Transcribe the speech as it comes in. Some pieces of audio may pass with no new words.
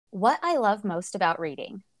What I love most about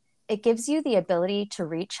reading, it gives you the ability to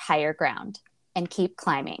reach higher ground and keep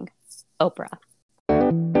climbing. Oprah.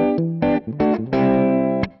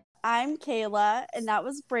 I'm Kayla, and that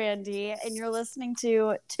was Brandy, and you're listening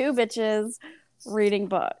to Two Bitches Reading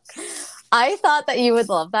Books. I thought that you would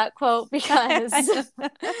love that quote because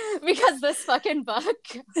this fucking book.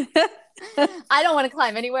 I don't want to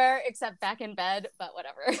climb anywhere except back in bed, but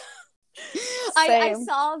whatever. I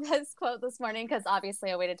saw this quote this morning because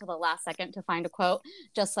obviously I waited till the last second to find a quote,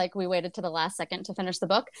 just like we waited to the last second to finish the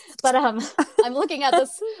book. But I'm looking at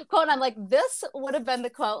this quote and I'm like, this would have been the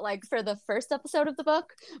quote like for the first episode of the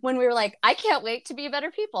book when we were like, I can't wait to be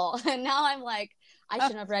better people. And now I'm like, I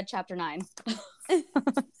shouldn't have read chapter 9.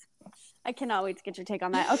 I cannot wait to get your take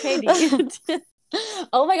on that. Okay, dude.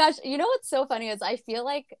 Oh my gosh. You know what's so funny is I feel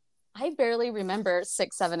like I barely remember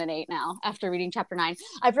 6, 7, and 8 now after reading chapter 9.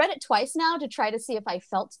 I've read it twice now to try to see if I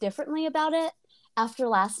felt differently about it after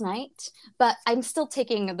last night, but I'm still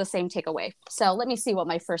taking the same takeaway. So let me see what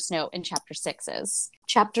my first note in chapter 6 is.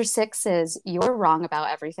 Chapter 6 is, you're wrong about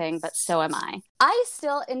everything, but so am I. I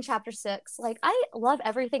still, in chapter 6, like, I love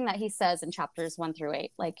everything that he says in chapters 1 through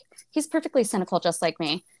 8. Like, he's perfectly cynical, just like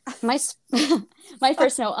me. My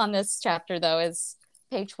first note on this chapter, though, is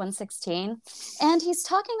page 116. And he's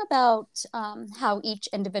talking about how each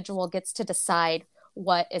individual gets to decide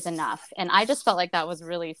what is enough. And I just felt like that was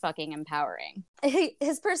really fucking empowering.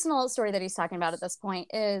 His personal story that he's talking about at this point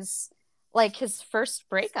is like his first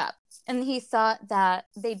breakup. And he thought that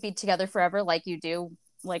they'd be together forever like you do,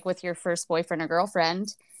 like with your first boyfriend or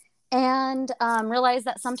girlfriend. And realized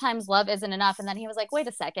that sometimes love isn't enough. And then he was like, wait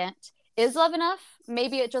a second, is love enough?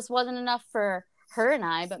 Maybe it just wasn't enough for her and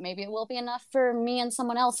I, but maybe it will be enough for me and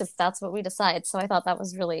someone else if that's what we decide. So I thought that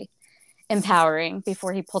was really empowering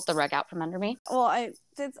before he pulled the rug out from under me. Well, I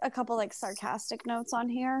did a couple like sarcastic notes on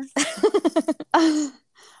here.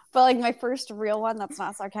 But like my first real one that's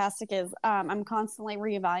not sarcastic is I'm constantly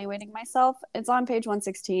reevaluating myself. It's on page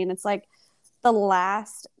 116. It's like the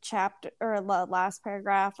last chapter or the last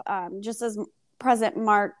paragraph. Just as present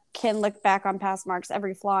Mark can look back on past Mark's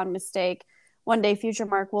every flaw and mistake, one day future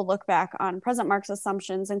Mark will look back on present Mark's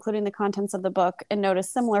assumptions, including the contents of the book, and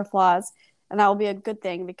notice similar flaws. And that will be a good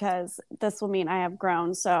thing because this will mean I have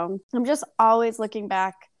grown. So I'm just always looking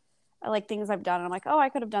back at like things I've done. And I'm like, oh, I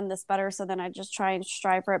could have done this better. So then I just try and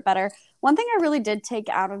strive for it better. One thing I really did take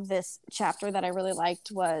out of this chapter that I really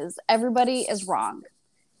liked was everybody is wrong.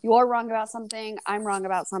 You're wrong about something. I'm wrong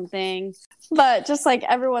about something. But just like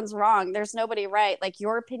everyone's wrong. There's nobody right. Like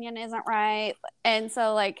your opinion isn't right. And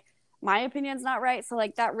so like my opinion's not right. So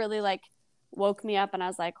like that really like woke me up and I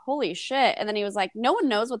was like, holy shit. And then he was like, no one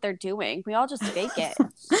knows what they're doing. We all just fake it.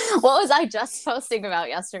 What was I just posting about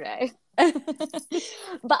yesterday? But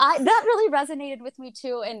that really resonated with me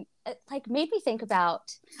too. And it like made me think about,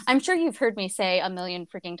 I'm sure you've heard me say a million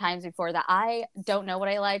freaking times before that I don't know what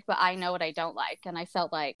I like, but I know what I don't like. And I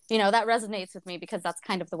felt like, you know, that resonates with me because that's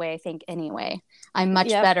kind of the way I think anyway. I'm much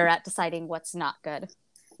better at deciding what's not good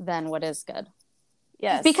than what is good.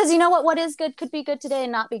 Yes. Because you know what is good could be good today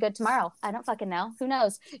and not be good tomorrow. I don't fucking know. Who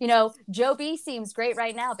knows? You know, Joe B seems great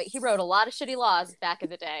right now, but he wrote a lot of shitty laws back in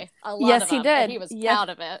the day. A lot yes, of he them, did. And he was proud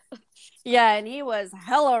of it. Yeah, and he was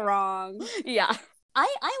hella wrong. Yeah. I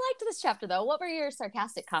liked this chapter though. What were your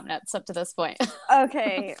sarcastic comments up to this point?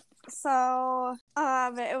 Okay. So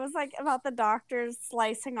it was like about the doctors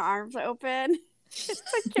slicing arms open. It's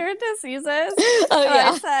like cure diseases. Oh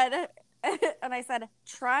yeah. I said,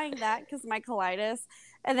 trying that because my colitis.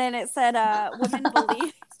 And then it said, women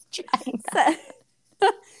believe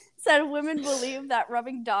said women believe that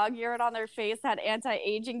rubbing dog urine on their face had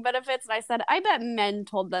anti-aging benefits. And I said, I bet men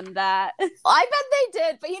told them that. I bet they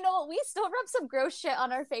did. But you know what? We still rub some gross shit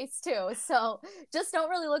on our face too. So just don't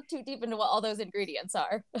really look too deep into what all those ingredients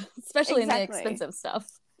are, especially in the expensive stuff.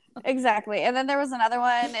 Exactly. And then there was another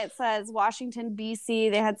one. It says Washington,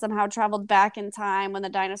 BC. They had somehow traveled back in time when the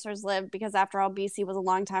dinosaurs lived because after all, BC was a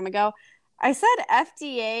long time ago. I said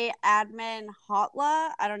FDA admin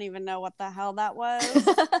Hotla. I don't even know what the hell that was.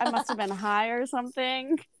 I must have been high or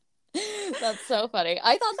something. That's so funny.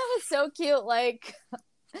 I thought that was so cute. Like,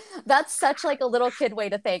 that's such like a little kid way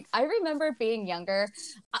to think. I remember being younger.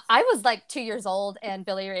 I was like 2 years old and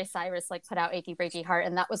Billy Ray Cyrus like put out Achy Breaky Heart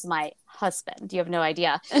and that was my husband. You have no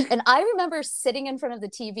idea. And I remember sitting in front of the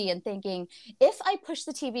TV and thinking, if I push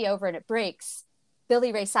the TV over and it breaks,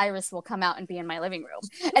 Billy Ray Cyrus will come out and be in my living room.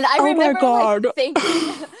 And I Oh my remember God. like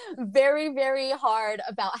thinking very, very hard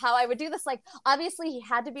about how I would do this. Like, obviously he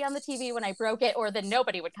had to be on the TV when I broke it, or then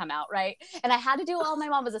nobody would come out, right? And I had to do it while my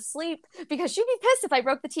mom was asleep, because she'd be pissed if I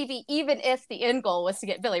broke the TV, even if the end goal was to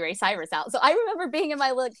get Billy Ray Cyrus out. So I remember being in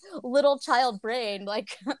my like little child brain,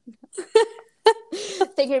 like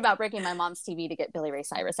thinking about breaking my mom's TV to get Billy Ray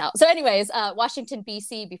Cyrus out. So anyways, Washington,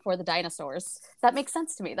 BC before the dinosaurs. That makes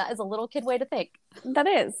sense to me. That is a little kid way to think. That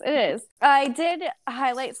is. It is. I did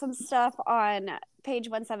highlight some stuff on page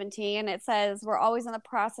 117. It says, we're always in the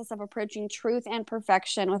process of approaching truth and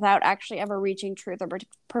perfection without actually ever reaching truth or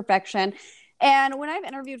perfection. And when I've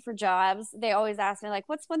interviewed for jobs, they always ask me, like,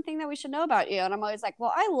 what's one thing that we should know about you? And I'm always like,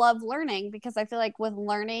 well, I love learning, because I feel like with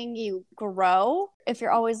learning, you grow. If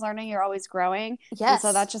you're always learning, you're always growing. Yes. And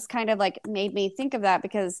so that just kind of like made me think of that,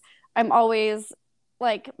 because I'm always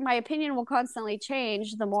like, my opinion will constantly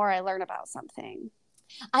change the more I learn about something.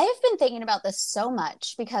 I have been thinking about this so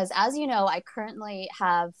much because, as you know, I currently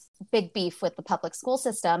have big beef with the public school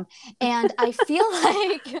system. And I feel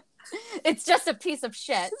like it's just a piece of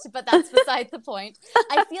shit, but that's beside the point.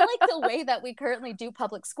 I feel like the way that we currently do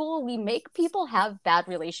public school, we make people have bad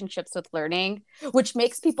relationships with learning, which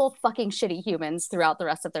makes people fucking shitty humans throughout the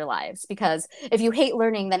rest of their lives. Because if you hate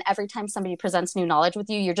learning, then every time somebody presents new knowledge with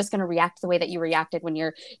you, you're just going to react the way that you reacted when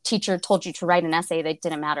your teacher told you to write an essay that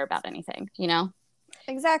didn't matter about anything, you know?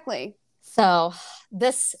 Exactly. So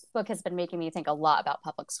this book has been making me think a lot about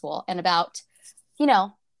public school and about, you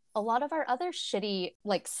know, a lot of our other shitty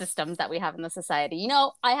like systems that we have in the society. You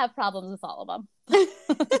know, I have problems with all of them.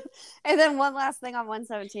 And then one last thing on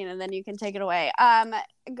 117, and then you can take it away.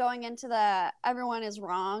 Going into the everyone is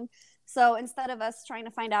wrong. So instead of us trying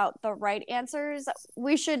to find out the right answers,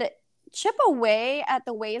 we should chip away at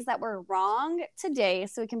the ways that we're wrong today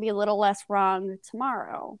so we can be a little less wrong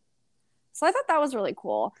tomorrow. So I thought that was really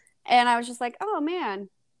cool. And I was just like, oh man,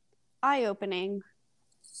 eye-opening.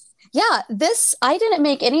 Yeah, I didn't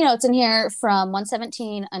make any notes in here from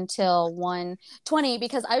 117 until 120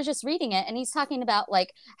 because I was just reading it, and he's talking about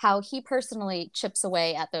like how he personally chips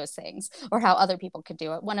away at those things or how other people could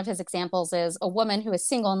do it. One of his examples is a woman who is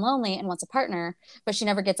single and lonely and wants a partner, but she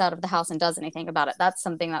never gets out of the house and does anything about it. That's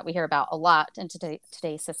something that we hear about a lot in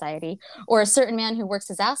today's society. Or a certain man who works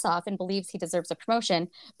his ass off and believes he deserves a promotion,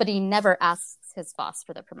 but he never asks his boss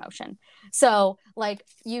for the promotion. So like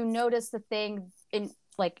you notice the thing in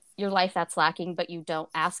like your life that's lacking, but you don't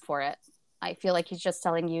ask for it. I feel like he's just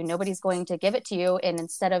telling you nobody's going to give it to you. And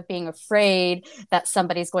instead of being afraid that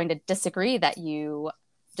somebody's going to disagree that you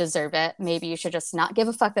deserve it, maybe you should just not give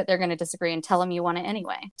a fuck that they're going to disagree and tell them you want it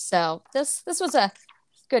anyway. So this was a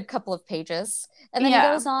good couple of pages. And then he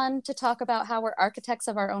goes on to talk about how we're architects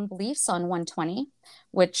of our own beliefs on 120,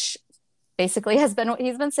 which basically he's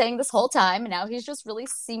been saying this whole time. And now he's just really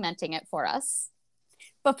cementing it for us.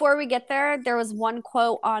 Before we get there was one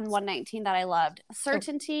quote on 119 that I loved.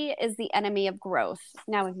 Certainty is the enemy of growth.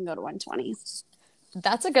 Now we can go to 120.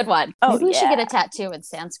 That's a good one. Oh, maybe we should get a tattoo in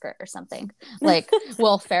Sanskrit or something. Like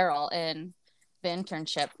Will Ferrell in The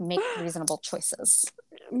Internship, make reasonable choices.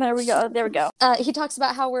 There we go. He talks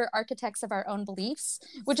about how we're architects of our own beliefs,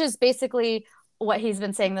 which is basically what he's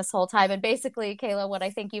been saying this whole time. And basically, Kayla, what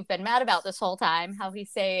I think you've been mad about this whole time, how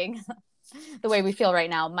he's saying the way we feel right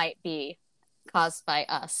now might be caused by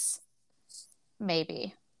us,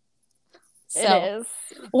 maybe. So, it is.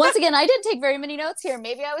 Once again, I didn't take very many notes here.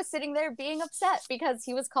 Maybe I was sitting there being upset because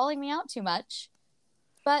he was calling me out too much.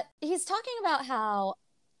 But he's talking about how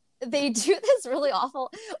they do this really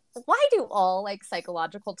awful. Why do all like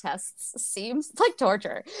psychological tests seem like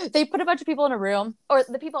torture? They put a bunch of people in a room, or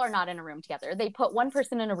the people are not in a room together. They put one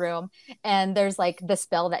person in a room and there's like this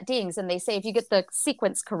bell that dings, and they say if you get the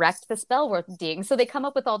sequence correct, this bell will ding. So they come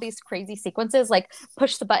up with all these crazy sequences, like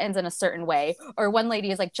push the buttons in a certain way. Or one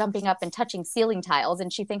lady is like jumping up and touching ceiling tiles,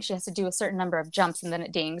 and she thinks she has to do a certain number of jumps, and then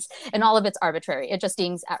it dings. And all of it's arbitrary. It just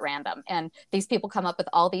dings at random. And these people come up with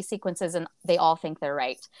all these sequences, and they all think they're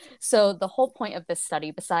right. So the whole point of this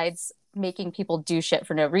study, besides making people do shit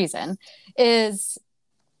for no reason, is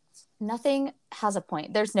nothing has a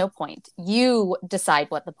point. There's no point. You decide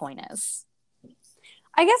what the point is.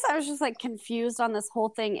 I guess I was just like confused on this whole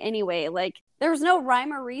thing anyway. Like there was no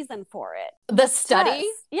rhyme or reason for it. The study?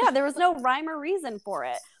 Yeah, there was no rhyme or reason for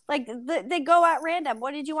it. Like they go at random.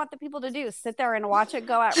 What did you want the people to do? Sit there and watch it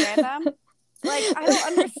go at random? Like, I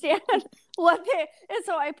don't understand what they. And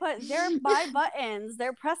so I put, they're my buttons.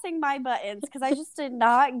 They're pressing my buttons because I just did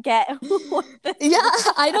not get what this Yeah,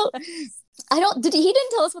 was. I don't he didn't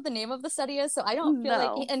tell us what the name of the study is, so I don't feel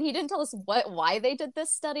No. and he didn't tell us why they did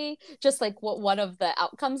this study, just like what one of the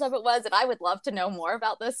outcomes of it was. And I would love to know more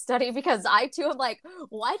about this study, because I too am like,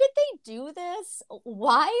 why did they do this?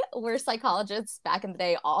 Why were psychologists back in the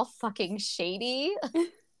day all fucking shady?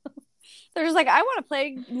 They're just like, I want to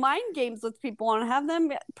play mind games with people and have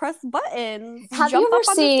them press buttons. Have jump you ever up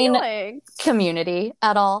on the seen ceiling. Community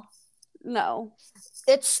at all? No.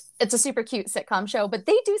 It's a super cute sitcom show, but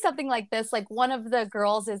they do something like this. Like, one of the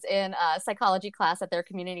girls is in a psychology class at their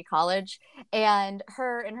community college, and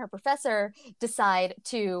her and her professor decide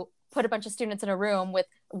to put a bunch of students in a room with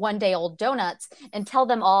 1-day-old donuts and tell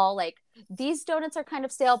them all, like, these donuts are kind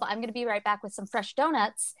of stale, but I'm going to be right back with some fresh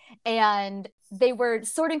donuts. And they were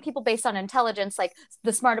sorting people based on intelligence. Like,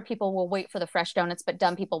 the smarter people will wait for the fresh donuts, but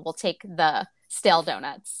dumb people will take the stale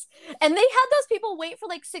donuts. And they had those people wait for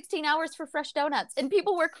like 16 hours for fresh donuts, and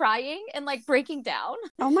people were crying and like breaking down.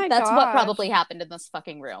 Oh my god. That's what probably happened in this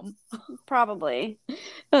fucking room. Probably.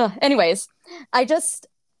 Anyways, I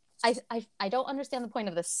don't understand the point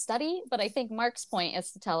of this study, but I think Mark's point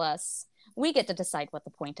is to tell us we get to decide what the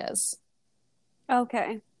point is.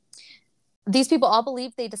 Okay. These people all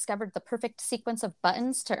believed they discovered the perfect sequence of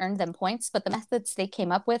buttons to earn them points, but the methods they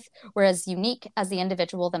came up with were as unique as the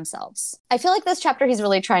individual themselves. I feel like this chapter he's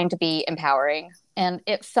really trying to be empowering, and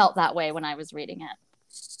it felt that way when I was reading it.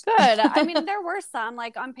 Good. I mean, there were some,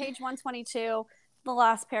 like on page 122, the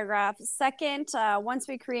last paragraph. Second, once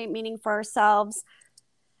we create meaning for ourselves,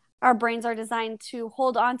 our brains are designed to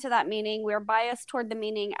hold on to that meaning. We're biased toward the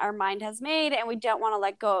meaning our mind has made, and we don't want to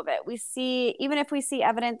let go of it. Even if we see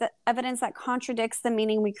evidence that contradicts the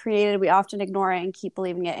meaning we created, we often ignore it and keep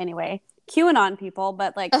believing it anyway. QAnon people,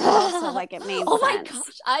 but like also like it made oh sense. My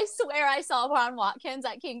gosh, I swear I saw Ron Watkins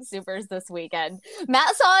at King Supers this weekend.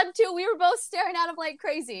 Matt saw him too. We were both staring at him like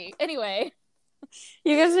crazy. Anyway,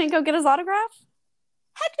 you guys didn't go get his autograph?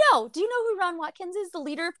 Heck no. Do you know who Ron Watkins is, the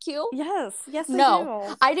leader of Q? Yes, No, I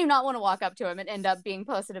do. I do not want to walk up to him and end up being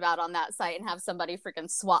posted about on that site and have somebody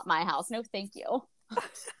freaking swap my house. No, thank you.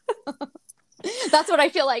 That's what I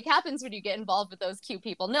feel like happens when you get involved with those Q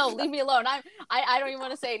people. No, leave me alone. I don't even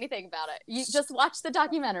want to say anything about it. You just watch the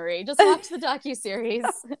documentary. Just watch the docuseries.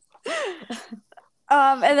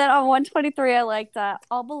 And then on 123, I like that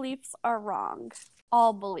all beliefs are wrong.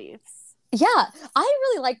 All beliefs. Yeah, I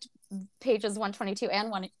really liked pages 122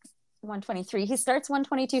 and 123. He starts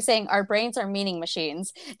 122 saying our brains are meaning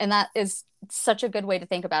machines, and that is such a good way to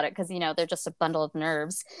think about it, because they're just a bundle of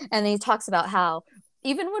nerves. And then he talks about how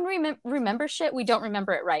even when we remember shit, we don't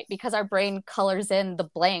remember it right, because our brain colors in the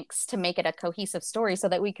blanks to make it a cohesive story so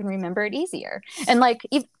that we can remember it easier. And like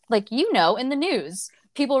in the news,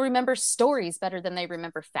 people remember stories better than they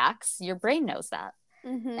remember facts. Your brain knows that.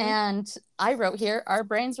 Mm-hmm. And I wrote here, our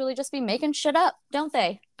brains really just be making shit up, don't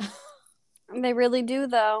they? They really do,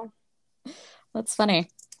 though. That's funny.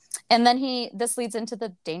 And then this leads into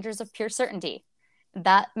the dangers of pure certainty.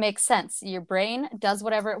 That makes sense. Your brain does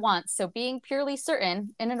whatever it wants. So being purely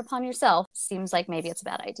certain in and upon yourself seems like maybe it's a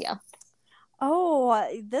bad idea. Oh,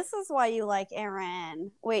 this is why you like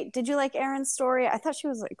Erin. Wait, did you like Erin's story? I thought she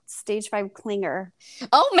was like stage 5 clinger.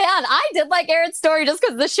 Oh man, I did like Erin's story just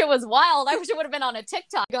because this shit was wild. I wish it would have been on a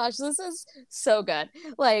TikTok. Gosh, this is so good.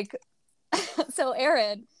 Like, so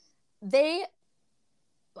Erin,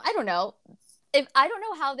 I don't know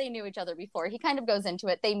how they knew each other before. He kind of goes into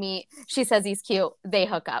it. They meet. She says he's cute. They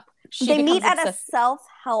hook up. They meet at a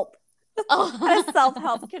self-help. Oh. A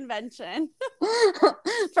self-help convention.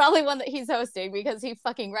 Probably one that he's hosting, because he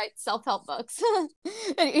fucking writes self-help books.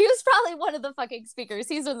 And he was probably one of the fucking speakers.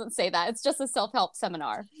 He doesn't say that. It's just a self-help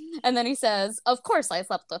seminar. And then he says, of course I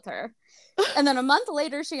slept with her. And then a month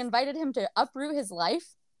later, she invited him to uproot his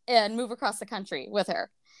life and move across the country with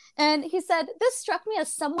her. And he said, this struck me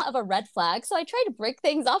as somewhat of a red flag, so I tried to break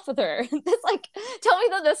things off with her. It's like, tell me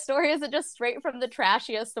that this story isn't just straight from the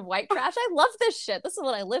trashiest of white trash. I love this shit. This is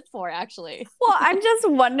what I live for, actually. Well, I'm just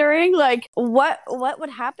wondering, like, what would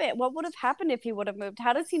happen? What would have happened if he would have moved?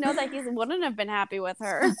 How does he know that he wouldn't have been happy with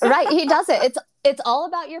her? Right, he does it. It's all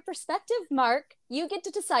about your perspective, Mark. You get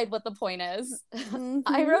to decide what the point is. Mm-hmm.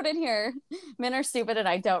 I wrote in here, men are stupid and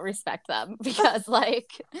I don't respect them, because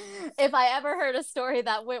like, if I ever heard a story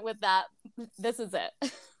that went with that, this is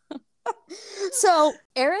it. So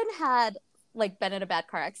Erin had like been in a bad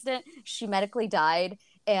car accident. She medically died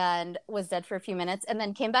and was dead for a few minutes, and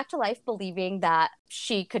then came back to life believing that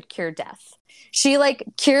she could cure death. She like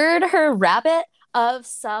cured her rabbit of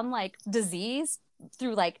some like disease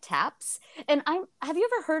through like taps. And have you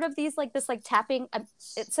ever heard of these like this like tapping?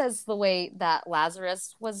 It says the way that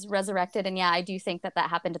Lazarus was resurrected, and yeah, I do think that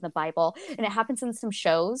happened in the Bible, and it happens in some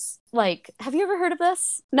shows. Like, have you ever heard of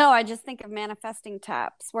this? No, I just think of manifesting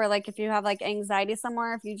taps, where like if you have like anxiety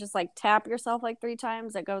somewhere, if you just like tap yourself like 3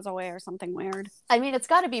 times, it goes away or something weird. I mean, it's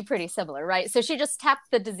got to be pretty similar, right? So she just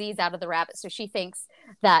tapped the disease out of the rabbit, so she thinks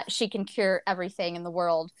that she can cure everything in the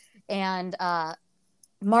world, and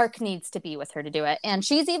Mark needs to be with her to do it. And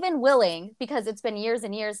she's even willing, because it's been years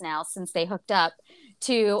and years now since they hooked up,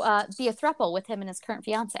 to be a throuple with him and his current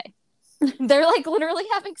fiance. They're like literally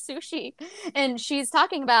having sushi. And she's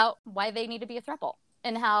talking about why they need to be a throuple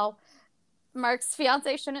and how Mark's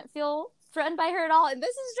fiance shouldn't feel threatened by her at all. And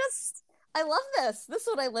this is just, I love this. This is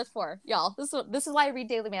what I live for, y'all. This is why I read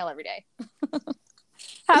Daily Mail every day.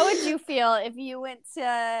 How would you feel if you went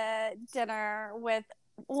to dinner with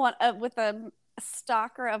a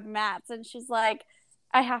stalker of Matt's, and she's like,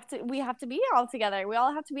 we have to be all together. We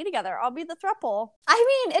all have to be together. I'll be the throuple.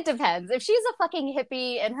 I mean, it depends. If she's a fucking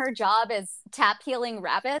hippie and her job is tap healing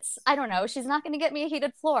rabbits, I don't know. She's not going to get me a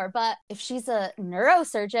heated floor. But if she's a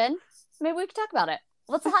neurosurgeon, maybe we could talk about it.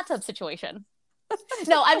 What's the hot tub situation?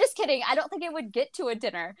 No, I'm just kidding. I don't think it would get to a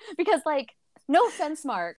dinner because, like, no offense,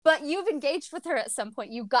 Mark, but you've engaged with her at some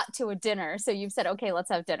point. You got to a dinner, so you've said, okay, let's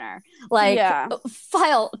have dinner. Like,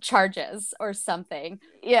 file charges or something.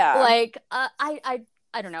 Yeah. Like,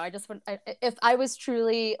 I don't know. I just want, if I was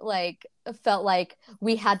truly like, felt like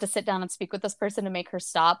we had to sit down and speak with this person to make her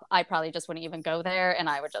stop, I probably just wouldn't even go there, and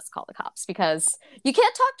I would just call the cops, because you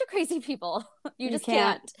can't talk to crazy people. You just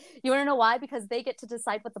can't. You want to know why? Because they get to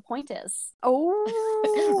decide what the point is.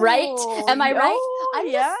 Oh, right? Am I right?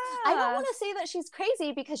 Yeah. I don't want to say that she's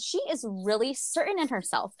crazy, because she is really certain in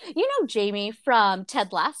herself. You know Jamie from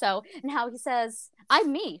Ted Lasso, and how he says,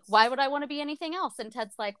 I'm me. Why would I want to be anything else? And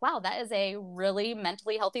Ted's like, wow, that is a really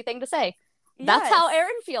mentally healthy thing to say. Yes. That's how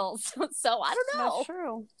Erin feels. So I don't know. That's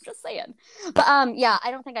true. Just saying. But yeah,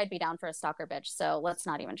 I don't think I'd be down for a stalker bitch. So let's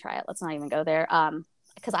not even try it. Let's not even go there.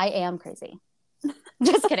 Because I am crazy.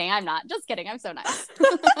 Just kidding. I'm not. Just kidding. I'm so nice.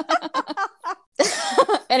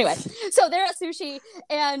 Anyway, so they're at sushi,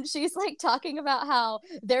 and she's like talking about how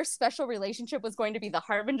their special relationship was going to be the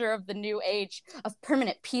harbinger of the new age of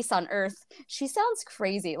permanent peace on Earth. She sounds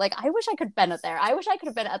crazy. Like, I wish I could have been there. I wish I could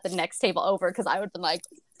have been at the next table over, because I would have been like,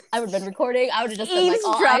 I would have been recording. I would have just been like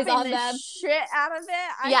all eyes on them. Shit out of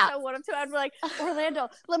it. I so wanted to. I'd be like, Orlando,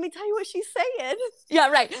 let me tell you what she's saying. Yeah,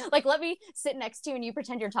 right. Like, let me sit next to you and you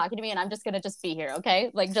pretend you're talking to me, and I'm just gonna just be here, okay?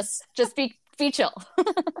 Like, just be chill.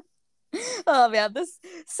 Oh man, this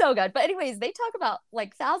is so good. But anyways, they talk about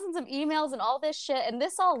like thousands of emails and all this shit, and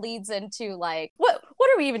this all leads into like what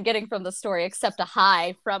are we even getting from the story except a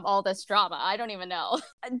high from all this drama? I don't even know.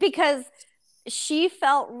 Because she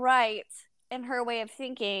felt right in her way of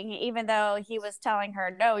thinking, even though he was telling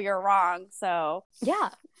her, no, you're wrong. So yeah,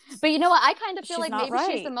 but you know what, I kind of feel like maybe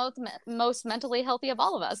right. She's the most mentally healthy of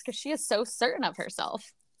all of us, because she is so certain of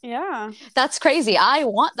herself. Yeah, that's crazy. I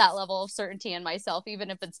want that level of certainty in myself, even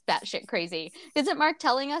if it's batshit crazy. Isn't Mark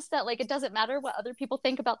telling us that like it doesn't matter what other people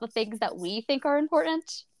think about the things that we think are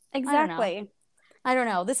important? Exactly. I don't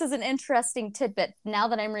know. This is an interesting tidbit. Now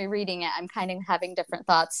that I'm rereading it, I'm kind of having different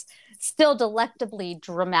thoughts. Still delectably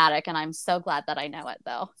dramatic, and I'm so glad that I know it,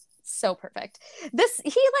 though. So perfect.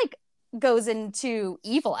 He like goes into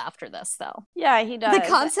evil after this, though. Yeah, he does. The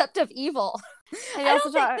concept of evil. I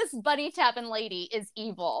don't think this bunny tapping lady is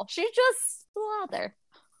evil. She's just a little out there.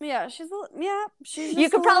 Yeah, she's just you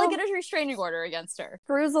could probably get a restraining order against her.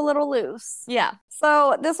 Screws a little loose. Yeah.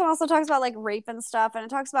 So this one also talks about like rape and stuff, and it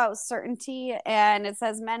talks about certainty, and it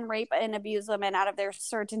says men rape and abuse women out of their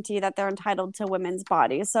certainty that they're entitled to women's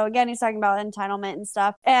bodies. So again, he's talking about entitlement and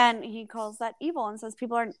stuff, and he calls that evil and says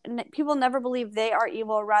people never believe they are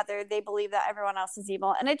evil, rather they believe that everyone else is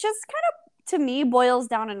evil. And it just kind of, to me, boils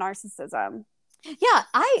down to narcissism. Yeah,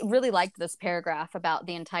 I really liked this paragraph about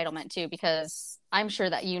the entitlement too, because I'm sure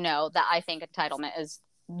that you know that I think entitlement is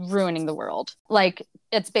ruining the world. Like,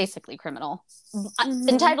 it's basically criminal. Mm-hmm.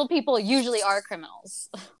 Entitled people usually are criminals.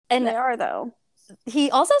 And they are, though. He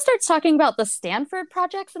also starts talking about the Stanford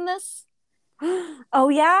projects in this. Oh,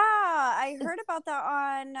 yeah. I heard about that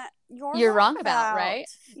on You're Wrong About, right?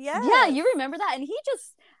 Yeah, you remember that? And he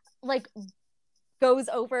just, like, goes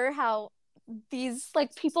over how these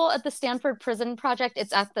like people at the Stanford prison project,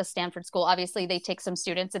 it's at the Stanford school, obviously they take some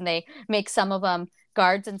students and they make some of them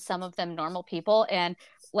guards and some of them normal people and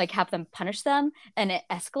like have them punish them, and it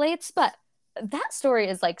escalates. But that story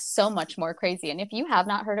is like so much more crazy. And if you have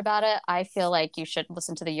not heard about it, I feel like you should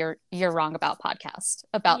listen to the You're Wrong About podcast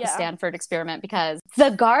about the Stanford experiment, because the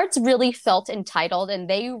guards really felt entitled and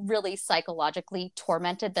they really psychologically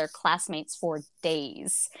tormented their classmates for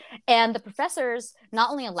days. And the professors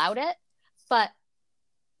not only allowed it, but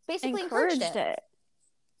basically encouraged it.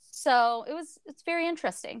 So it's very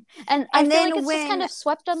interesting. And I feel like it's just kind of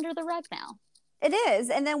swept under the rug now. It is.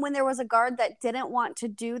 And then when there was a guard that didn't want to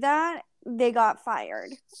do that, they got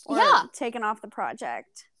fired or taken off the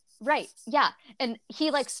project. Right. Yeah. And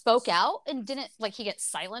he like spoke out and didn't like he gets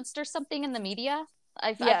silenced or something in the media.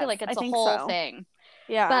 I feel like it's a whole thing.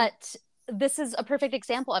 Yeah. But this is a perfect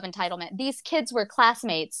example of entitlement. These kids were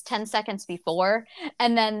classmates 10 seconds before,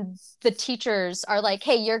 and then the teachers are like,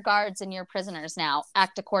 hey, you're guards and you're prisoners now.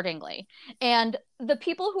 Act accordingly. And the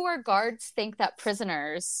people who are guards think that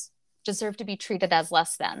prisoners deserve to be treated as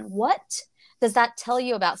less than. What does that tell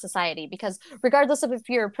you about society? Because regardless of if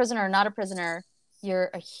you're a prisoner or not a prisoner, you're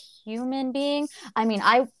a human being. I mean,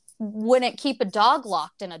 I wouldn't keep a dog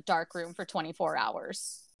locked in a dark room for 24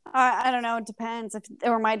 hours. I don't know. It depends. If they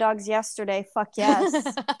were my dogs yesterday, fuck yes.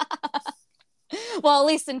 Well, at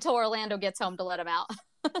least until Orlando gets home to let him out.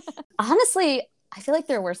 Honestly, I feel like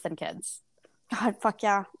they're worse than kids. God, fuck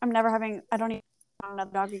yeah. I don't even want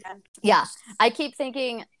another dog again. Yeah. I keep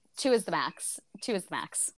thinking 2 is the max.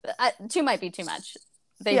 2 might be too much.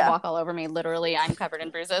 They walk all over me. Literally, I'm covered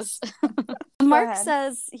in bruises. Mark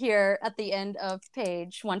says here at the end of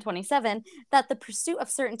page 127 that the pursuit of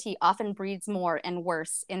certainty often breeds more and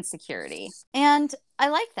worse insecurity. And I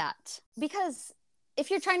like that, because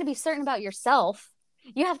if you're trying to be certain about yourself,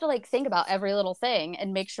 you have to like think about every little thing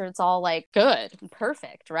and make sure it's all like good and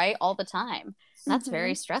perfect, right? All the time. That's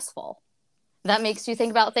very stressful. That makes you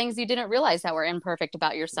think about things you didn't realize that were imperfect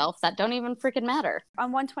about yourself that don't even freaking matter.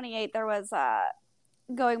 On 128, there was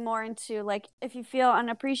going more into like, if you feel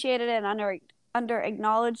unappreciated and under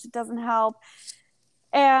acknowledged, it doesn't help.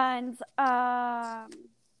 And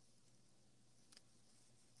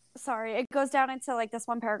it goes down into like this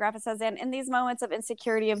one paragraph. It says, and in these moments of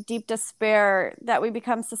insecurity, of deep despair, that we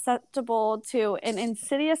become susceptible to an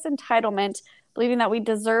insidious entitlement, believing that we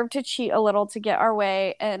deserve to cheat a little to get our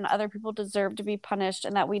way, and other people deserve to be punished,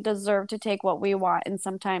 and that we deserve to take what we want, and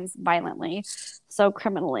sometimes violently, so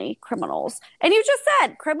criminals. And you just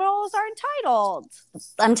said criminals are entitled.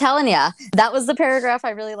 I'm telling you, that was the paragraph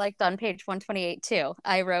I really liked on page 128 too.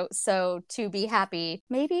 I wrote, so to be happy,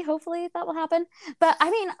 maybe, hopefully that will happen. But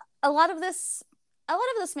I mean, a lot of this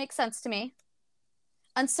makes sense to me.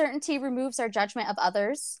 Uncertainty removes our judgment of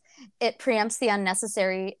others. It preempts the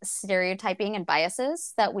unnecessary stereotyping and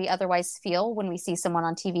biases that we otherwise feel when we see someone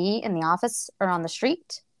on TV, in the office, or on the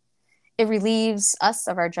street. It relieves us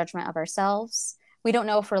of our judgment of ourselves. We don't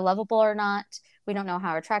know if we're lovable or not. We don't know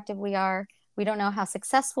how attractive we are. We don't know how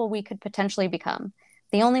successful we could potentially become.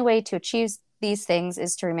 The only way to achieve these things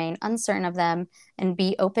is to remain uncertain of them and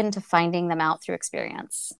be open to finding them out through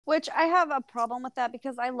experience. Which I have a problem with that,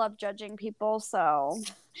 because I love judging people, so...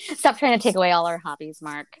 Stop trying to take away all our hobbies,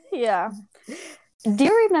 Mark. Yeah. Do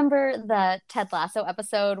you remember the Ted Lasso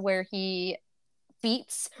episode where he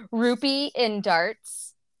beats Rupee in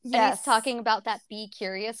darts? Yes. And he's talking about that "be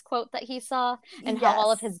curious" quote that he saw, and how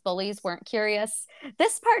all of his bullies weren't curious.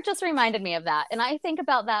 This part just reminded me of that. And I think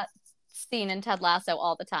about that scene in Ted Lasso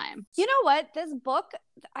all the time. You know what? This book,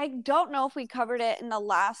 I don't know if we covered it in the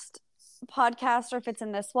last podcast or if it's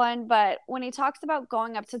in this one, but when he talks about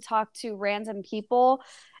going up to talk to random people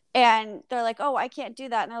and they're like, oh, I can't do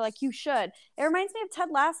that, and they're like, you should. It reminds me of Ted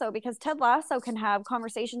Lasso, because Ted Lasso can have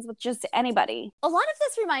conversations with just anybody. A lot of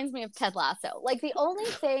this reminds me of Ted Lasso. Like, the only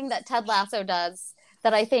thing that Ted Lasso does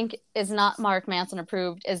that I think is not Mark Manson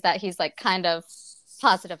approved is that he's like kind of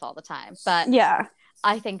positive all the time. But yeah,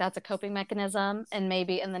 I think that's a coping mechanism, and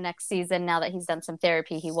maybe in the next season, now that he's done some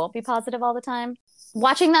therapy, he won't be positive all the time.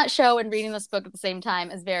 Watching that show and reading this book at the same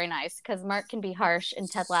time is very nice, because Mark can be harsh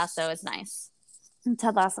and Ted Lasso is nice.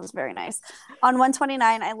 Ted Lasso is very nice. On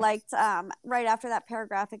 129, I liked right after that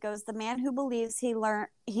paragraph, it goes, the man who believes he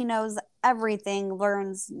knows everything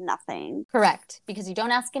learns nothing. Correct, because you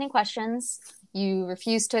don't ask any questions. You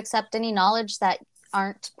refuse to accept any knowledge that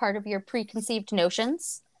aren't part of your preconceived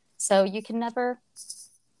notions. So you can never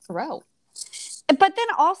grow. But then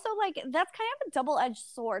also, like, that's kind of a double-edged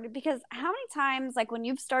sword, because how many times, like, when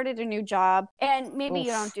you've started a new job, and maybe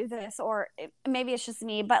you don't do this, or maybe it's just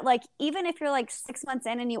me, but like, even if you're like 6 months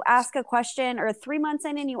in and you ask a question, or 3 months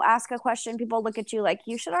in and you ask a question, people look at you like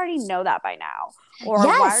you should already know that by now, or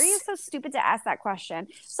why are you so stupid to ask that question?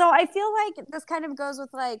 So I feel like this kind of goes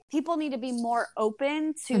with, like, people need to be more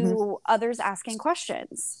open to others asking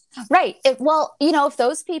questions. Right. Well, you know, if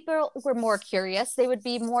those people were more curious, they would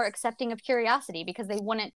be more accepting of curiosity, because they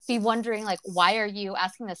wouldn't be wondering, like, why are you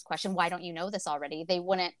asking this question? Why don't you know this already? They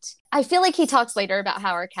wouldn't. I feel like he talks later about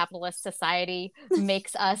how our capitalist society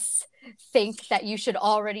makes us think that you should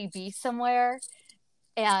already be somewhere.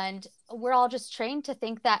 And we're all just trained to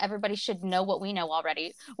think that everybody should know what we know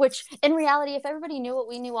already, which in reality, if everybody knew what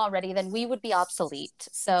we knew already, then we would be obsolete.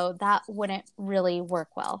 So that wouldn't really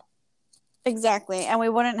work well. Exactly. And we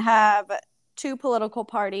wouldn't have two political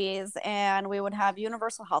parties, and we would have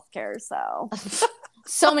universal health care. So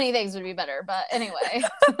so many things would be better. But anyway,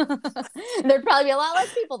 there'd probably be a lot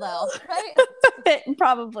less people, though, right?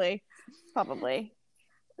 Probably.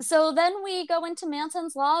 So then we go into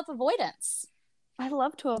Manson's law of avoidance. I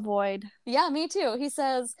love to avoid. Yeah, me too. He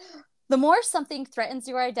says, the more something threatens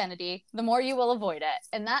your identity, the more you will avoid it.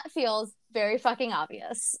 And that feels very fucking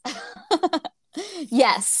obvious.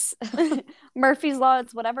 Yes. Murphy's Law,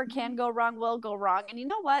 it's whatever can go wrong will go wrong. And you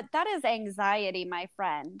know what? That is anxiety, my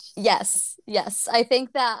friend. Yes. I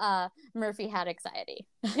think that Murphy had anxiety.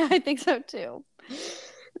 Yeah, I think so too.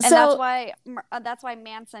 And that's why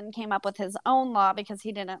Manson came up with his own law, because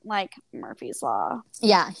he didn't like Murphy's Law.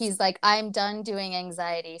 Yeah, he's like, I'm done doing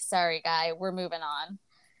anxiety. Sorry, guy. We're moving on.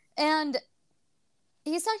 And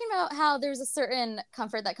he's talking about how there's a certain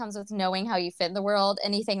comfort that comes with knowing how you fit in the world.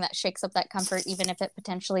 Anything that shakes up that comfort, even if it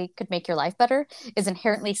potentially could make your life better, is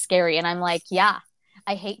inherently scary. And I'm like, yeah,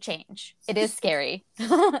 I hate change. It is scary.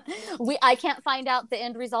 I can't find out the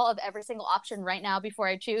end result of every single option right now before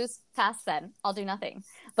I choose. Pass then. I'll do nothing.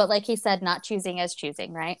 But like he said, not choosing is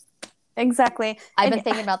choosing, right? Exactly. I've been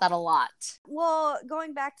thinking about that a lot. Well,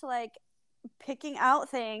 going back to like picking out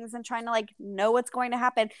things and trying to like know what's going to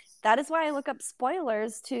happen, that is why I look up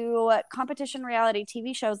spoilers to competition reality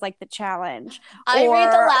TV shows like The Challenge. I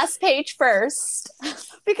read the last page first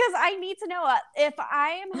because I need to know. If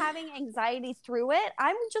I am having anxiety through it,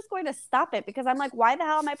 I'm just going to stop it, because I'm like, why the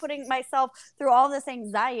hell am I putting myself through all this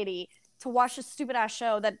anxiety to watch a stupid ass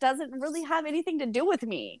show that doesn't really have anything to do with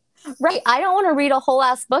me? Right. I don't want to read a whole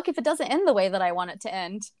ass book if it doesn't end the way that I want it to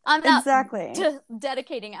end. I'm not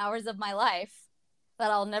dedicating hours of my life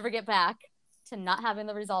that I'll never get back to not having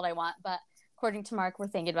the result I want. But according to Mark, we're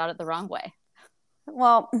thinking about it the wrong way.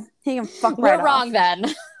 Well, he can fuck right off. We're wrong then.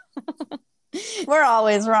 We're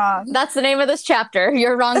always wrong. That's the name of this chapter.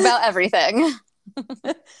 You're wrong about everything.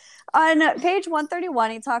 On page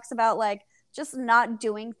 131, he talks about like just not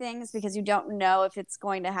doing things because you don't know if it's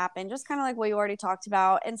going to happen. Just kind of like what you already talked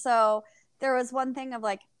about. And so there was one thing of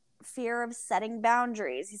like fear of setting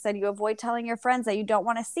boundaries. He said you avoid telling your friends that you don't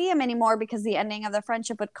want to see them anymore because the ending of the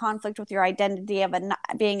friendship would conflict with your identity of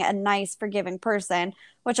being a nice, forgiving person,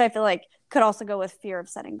 which I feel like could also go with fear of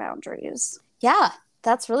setting boundaries. Yeah,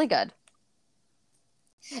 that's really good.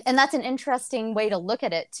 And that's an interesting way to look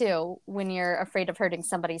at it, too, when you're afraid of hurting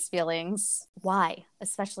somebody's feelings. Why?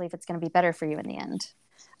 Especially if it's going to be better for you in the end.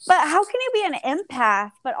 But how can you be an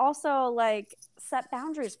empath, but also, like, set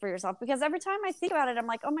boundaries for yourself? Because every time I think about it, I'm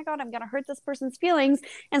like, oh, my God, I'm going to hurt this person's feelings.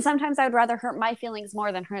 And sometimes I would rather hurt my feelings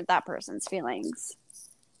more than hurt that person's feelings.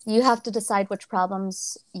 You have to decide which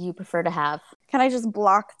problems you prefer to have. Can I just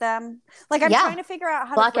block them? Like, I'm trying to figure out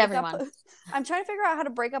how block to break everyone. I'm trying to figure out how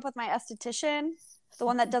to break up with my esthetician, the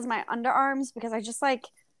one that does my underarms, because I just like,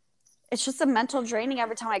 it's just a mental draining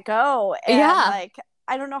every time I go. And like,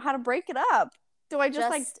 I don't know how to break it up. Do I just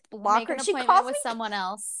like block her? She calls with someone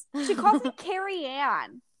else. She calls me Carrie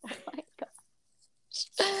Ann. Oh my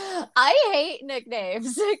gosh. I hate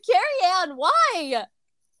nicknames. Carrie Ann, why?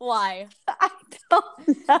 Why? I don't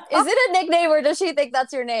know. Is it a nickname or does she think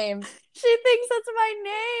that's your name? She thinks that's my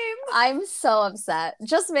name. I'm so upset.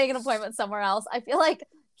 Just make an appointment somewhere else. I feel like,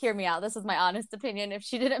 hear me out. This is my honest opinion. If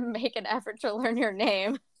she didn't make an effort to learn your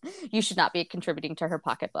name, you should not be contributing to her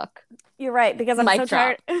pocketbook. You're right, because I'm so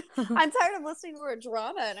tired. I'm tired of listening to her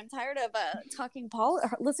drama, and I'm tired of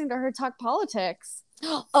listening to her talk politics.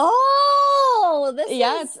 Oh, this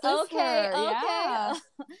is okay. Okay.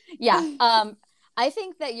 Yeah. I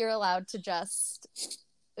think that you're allowed to just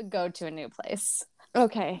go to a new place.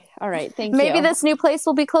 Okay. All right. Thank you. Maybe this new place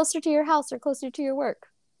will be closer to your house or closer to your work.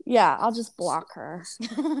 Yeah, I'll just block her.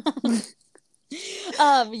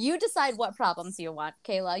 You decide what problems you want,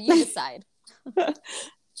 Kayla. You decide.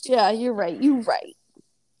 Yeah, you're right. You're right.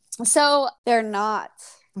 So They're not.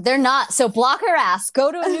 they're not. So block her ass.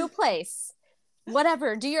 Go to a new place.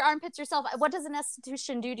 Whatever. Do your armpits yourself. What does an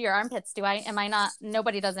esthetician do to your armpits? Am I not?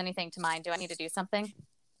 Nobody does anything to mine. Do I need to do something?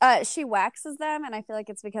 She waxes them, and I feel like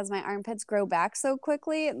it's because my armpits grow back so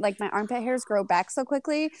quickly. Like my armpit hairs grow back so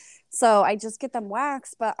quickly, so I just get them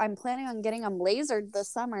waxed. But I'm planning on getting them lasered this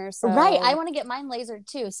summer. So Right. I want to get mine lasered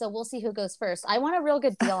too. So we'll see who goes first. I want a real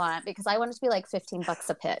good deal on it because I want it to be like $15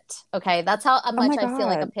 a pit. Okay. That's how much I feel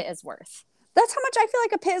like a pit is worth. That's how much I feel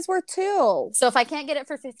like a pit is worth too. So if I can't get it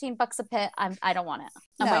for $15 a pit, I don't want it.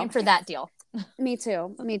 I'm waiting for that deal. Me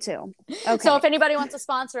too. Okay. So if anybody wants to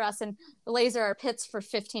sponsor us and laser our pits for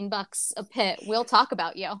 $15 a pit, we'll talk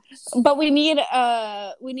about you. But we need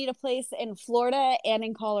a place in Florida and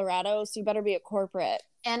in Colorado, so you better be a corporate.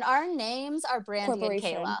 And our names are Brandy and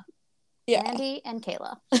Kayla. Yeah. Brandy and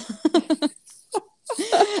Kayla.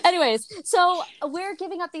 Anyways, so we're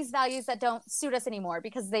giving up these values that don't suit us anymore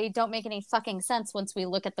because they don't make any fucking sense once we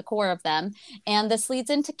look at the core of them. And this leads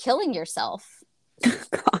into killing yourself.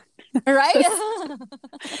 God. Right?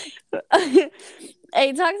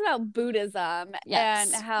 He talks about Buddhism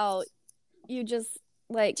yes. and how you just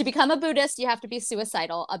like to become a Buddhist, you have to be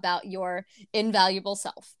suicidal about your invaluable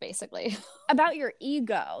self, basically. About your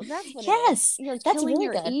ego. That's what yes, it is. You're that's killing really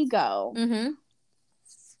your good. ego. Mm-hmm.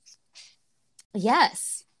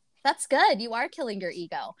 Yes, that's good. You are killing your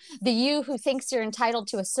ego. The you who thinks you're entitled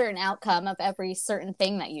to a certain outcome of every certain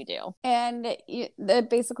thing that you do. And it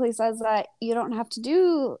basically says that you don't have to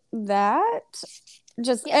do that.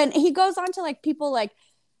 And he goes on to like people like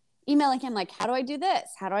emailing him like, how do I do this?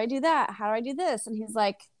 How do I do that? How do I do this? And he's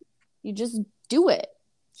like, you just do it.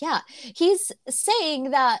 Yeah. He's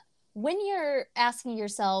saying that when you're asking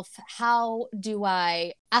yourself, how do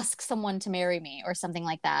I ask someone to marry me or something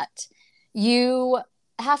like that, you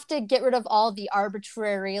have to get rid of all the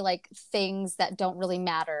arbitrary like things that don't really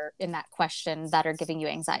matter in that question that are giving you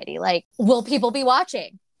anxiety. Like, will people be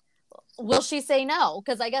watching? Will she say no?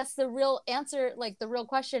 Because I guess the real answer, like the real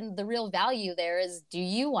question, the real value there is, do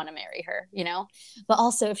you want to marry her? You know, but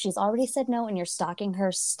also if she's already said no and you're stalking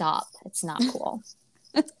her, stop. It's not cool.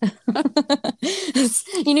 You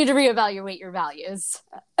need to reevaluate your values.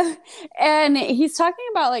 And he's talking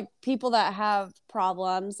about like people that have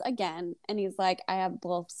problems again, and he's like, I have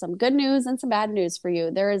both some good news and some bad news for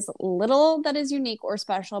you. There is little that is unique or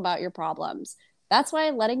special about your problems. That's why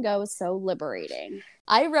letting go is so liberating.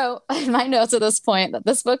 I wrote in my notes at this point that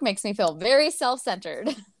this book makes me feel very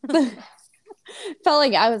self-centered. Felt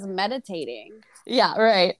like I was meditating. Yeah,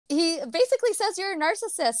 right. He basically says you're a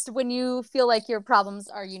narcissist when you feel like your problems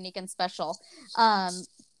are unique and special,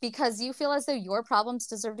 because you feel as though your problems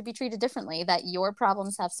deserve to be treated differently, that your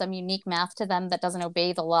problems have some unique math to them that doesn't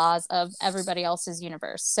obey the laws of everybody else's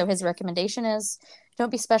universe. So his recommendation is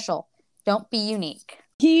don't be special. Don't be unique.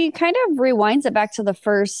 He kind of rewinds it back to the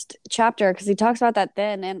first chapter because he talks about that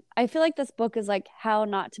then. And I feel like this book is like how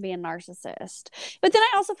not to be a narcissist. But then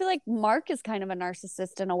I also feel like Mark is kind of a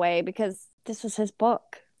narcissist in a way because this was his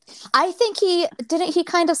book. I think didn't he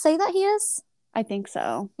kind of say that he is? I think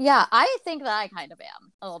so. Yeah, I think that I kind of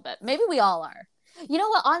am a little bit. Maybe we all are. You know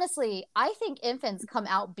what? Honestly, I think infants come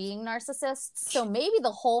out being narcissists. So maybe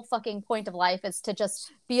the whole fucking point of life is to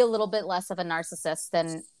just be a little bit less of a narcissist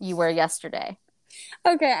than you were yesterday.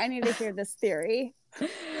 Okay, I need to hear this theory.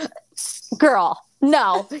 Girl,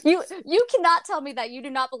 no. You cannot tell me that you do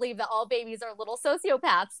not believe that all babies are little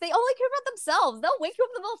sociopaths. They only care about themselves. They'll wake you up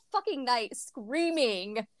in the middle of fucking night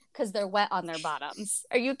screaming because they're wet on their bottoms.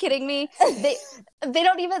 Are you kidding me? They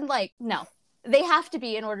don't even like, no. They have to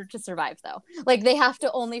be in order to survive, though. Like, they have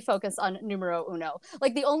to only focus on numero uno.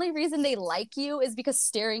 Like, the only reason they like you is because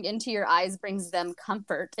staring into your eyes brings them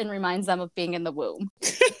comfort and reminds them of being in the womb.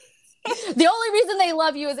 The only reason they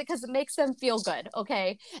love you is because it makes them feel good,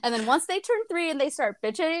 okay? And then once they turn 3 and they start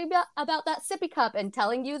bitching about that sippy cup and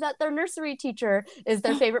telling you that their nursery teacher is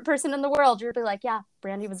their favorite person in the world, you're like, yeah,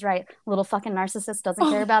 Brandy was right. Little fucking narcissist doesn't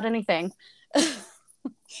care about anything.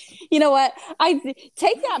 You know what? I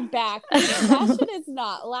take that back. That shit is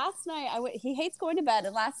not. Last night, he hates going to bed.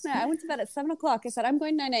 And last night, I went to bed at 7:00. I said, I'm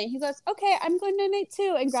going night-night. He goes, okay, I'm going night-night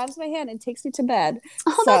too. And grabs my hand and takes me to bed.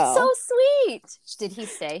 Oh, that's so sweet. Did he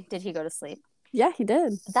stay? Did he go to sleep? Yeah, he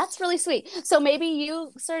did. That's really sweet. So maybe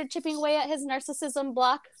you started chipping away at his narcissism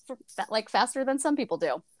block faster than some people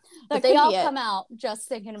do. But they all come out just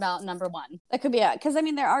thinking about number one. That could be it. Because, I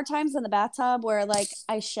mean, there are times in the bathtub where, like,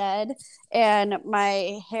 I shed and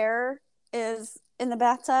my hair is in the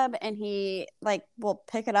bathtub, and he like will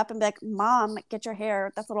pick it up and be like, "Mom, get your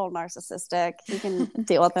hair." That's a little narcissistic. He can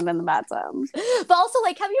deal with it in the bathtub. But also,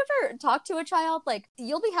 like, have you ever talked to a child? Like,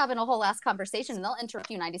 you'll be having a whole last conversation and they'll interrupt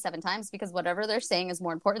you 97 times because whatever they're saying is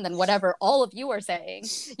more important than whatever all of you are saying.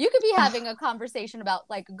 You could be having a conversation about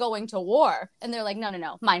like going to war and they're like, no,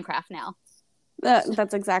 Minecraft now.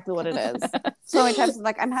 That's exactly what it is. So many times,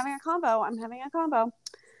 like, I'm having a combo.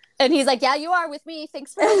 And he's like, yeah, you are with me.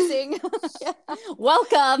 Thanks for hosting.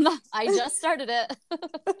 Welcome. I just started it.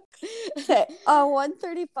 Okay.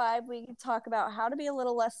 135, we can talk about how to be a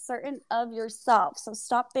little less certain of yourself. So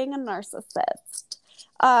stop being a narcissist.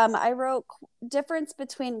 I wrote difference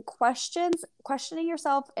between questioning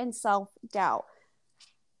yourself and self-doubt.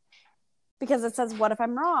 Because it says, what if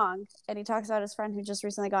I'm wrong? And he talks about his friend who just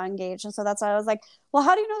recently got engaged. And so that's why I was like, well,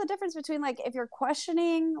 how do you know the difference between like if you're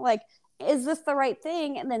questioning, like, is this the right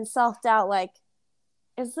thing? And then self-doubt, like,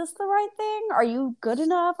 is this the right thing? Are you good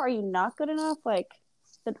enough? Are you not good enough? Like,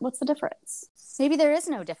 what's the difference? Maybe there is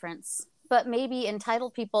no difference, but maybe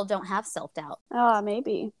entitled people don't have self-doubt.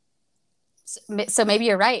 Maybe. So maybe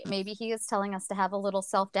you're right. Maybe he is telling us to have a little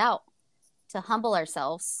self-doubt, to humble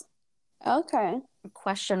ourselves. Okay.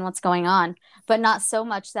 Question what's going on, but not so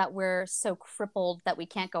much that we're so crippled that we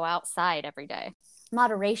can't go outside every day.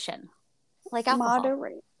 Moderation. Like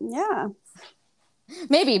alcohol. Yeah.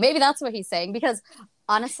 Maybe that's what he's saying, because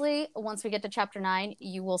honestly, once we get to chapter 9,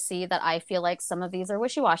 you will see that I feel like some of these are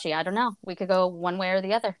wishy-washy. I don't know. We could go one way or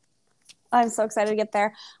the other. I'm so excited to get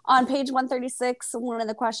there. On page 136, one of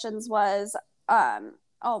the questions was,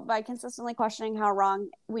 by consistently questioning how wrong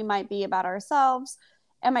we might be about ourselves.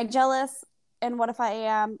 Am I jealous? And what if I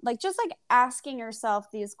am? Like, just like asking yourself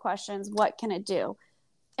these questions, what can it do?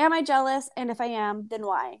 Am I jealous? And if I am, then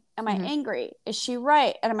why? Am I angry? Is she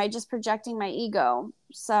right? And am I just projecting my ego?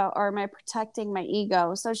 Or am I protecting my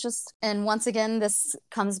ego? So it's just... And once again, this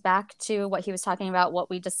comes back to what he was talking about,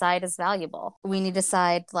 what we decide is valuable. We need to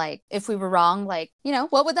decide, like, if we were wrong, like,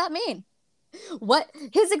 what would that mean? What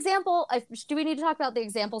his example, do we need to talk about the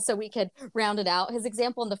example so we could round it out? His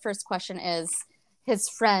example in the first question is his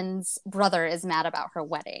friend's brother is mad about her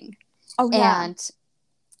wedding. Oh, yeah.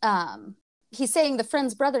 And he's saying the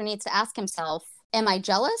friend's brother needs to ask himself, am I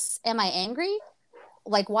jealous? Am I angry?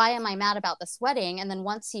 Like, why am I mad about this wedding? And then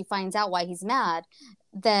once he finds out why he's mad,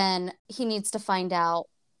 then he needs to find out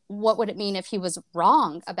what would it mean if he was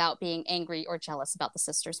wrong about being angry or jealous about the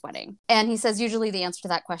sister's wedding. And he says usually the answer to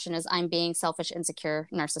that question is, I'm being selfish, insecure,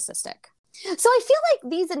 narcissistic. So I feel like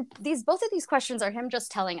these both of these questions are him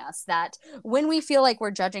just telling us that when we feel like we're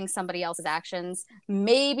judging somebody else's actions,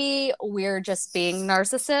 maybe we're just being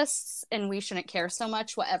narcissists and we shouldn't care so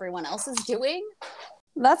much what everyone else is doing.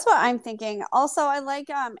 That's what I'm thinking. Also, I like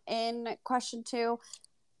in question 2,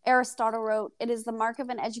 Aristotle wrote, it is the mark of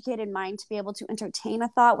an educated mind to be able to entertain a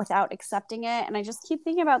thought without accepting it. And I just keep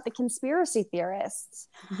thinking about the conspiracy theorists.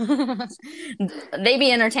 They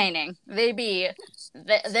be entertaining. They're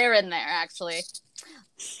in there, actually.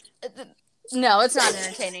 No, it's not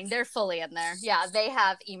entertaining. They're fully in there. Yeah, they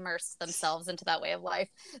have immersed themselves into that way of life.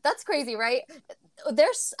 That's crazy, right? I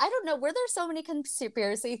don't know, were there so many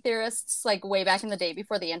conspiracy theorists like way back in the day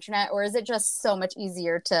before the internet, or is it just so much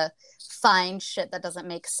easier to find shit that doesn't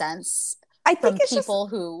make sense from people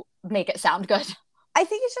who make it sound good? I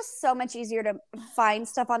think it's just so much easier to find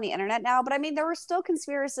stuff on the internet now. But I mean, there were still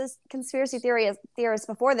conspiracy theorists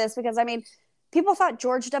before this, because I mean, people thought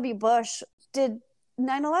George W. Bush did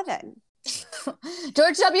 9/11.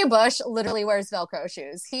 George W. Bush literally wears Velcro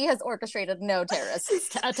shoes. He has orchestrated no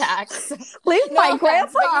terrorist attacks. Leave my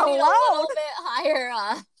grandpa alone. A little bit higher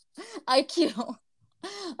IQ.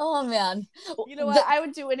 Oh man, you know what? I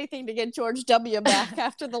would do anything to get George W. back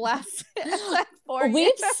after the last 4 years.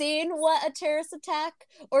 We've seen what a terrorist attack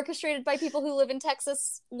orchestrated by people who live in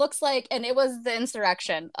Texas looks like, and it was the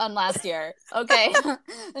insurrection on last year. Okay,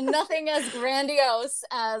 nothing as grandiose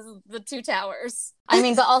as the two towers. I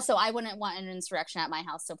mean, but also I wouldn't want an insurrection at my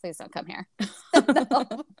house, so please don't come here. I don't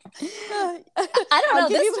know.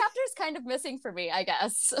 This chapter is kind of missing for me, I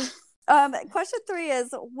guess. Question 3 is,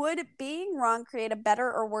 would being wrong create a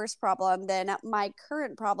better or worse problem than my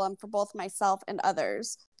current problem for both myself and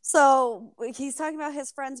others? So he's talking about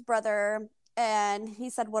his friend's brother, and he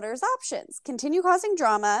said, what are his options? Continue causing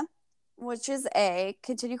drama, which is A,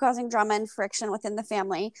 continue causing drama and friction within the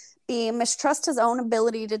family. B, mistrust his own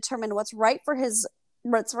ability to determine what's right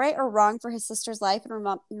or wrong for his sister's life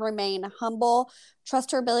and remain humble. Trust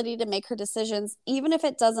her ability to make her decisions, even if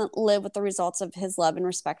it doesn't live with the results of his love and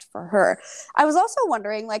respect for her. I was also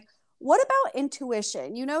wondering, like, What about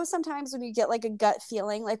intuition? You know, sometimes when you get like a gut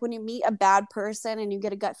feeling, like when you meet a bad person and you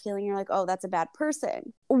get a gut feeling, you're like, oh, that's a bad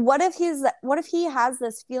person. What if he has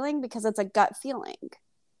this feeling because it's a gut feeling?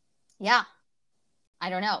 Yeah. I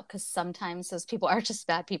don't know, because sometimes those people are just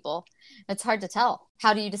bad people. It's hard to tell.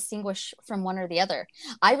 How do you distinguish from one or the other?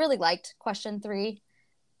 I really liked question 3.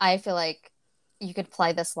 I feel like you could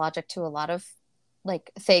apply this logic to a lot of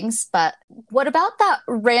like things, but what about that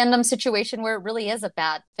random situation where it really is a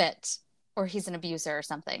bad fit or he's an abuser or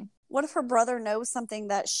something? What if her brother knows something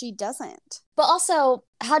that she doesn't? But also,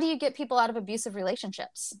 how do you get people out of abusive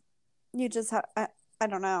relationships? You just have, I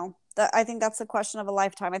don't know. I think that's a question of a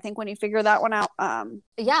lifetime. I think when you figure that one out,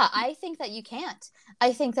 yeah, I think that you can't.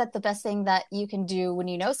 I think that the best thing that you can do when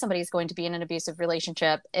you know somebody's going to be in an abusive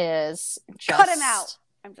relationship is just cut him out.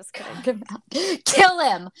 I'm just kidding. Kill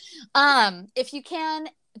him. If you can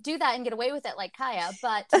do that and get away with it like Kaya,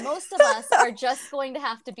 but most of us are just going to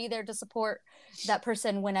have to be there to support that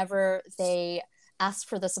person whenever they ask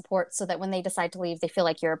for the support, so that when they decide to leave, they feel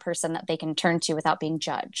like you're a person that they can turn to without being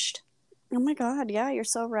judged. Oh my God. Yeah, you're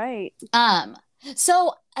so right.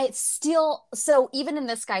 So even in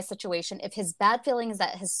this guy's situation, if his bad feeling is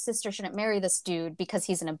that his sister shouldn't marry this dude because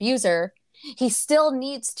he's an abuser, he still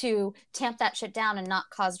needs to tamp that shit down and not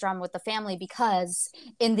cause drama with the family, because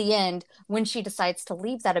in the end, when she decides to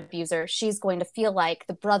leave that abuser, she's going to feel like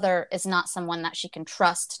the brother is not someone that she can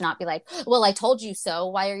trust, to not be like, well, I told you so.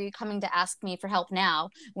 Why are you coming to ask me for help now,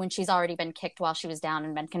 when she's already been kicked while she was down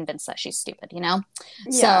and been convinced that she's stupid, you know?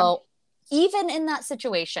 Yeah. So even in that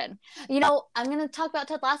situation, you know, I'm going to talk about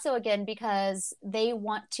Ted Lasso again because they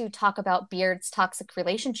want to talk about Beard's toxic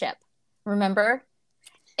relationship. Remember?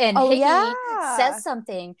 And Hickey says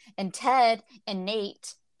something, and Ted and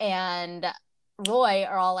Nate and Roy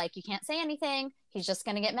are all like, you can't say anything. He's just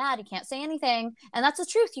going to get mad. He can't say anything. And that's the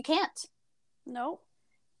truth. You can't. No.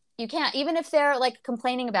 You can't. Even if they're like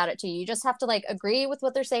complaining about it to you, you just have to like agree with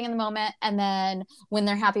what they're saying in the moment. And then when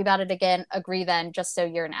they're happy about it again, agree then, just so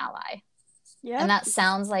you're an ally. Yeah. And that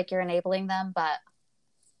sounds like you're enabling them, but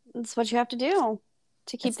that's what you have to do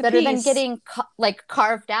to keep the better peace. than getting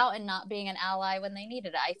carved out and not being an ally when they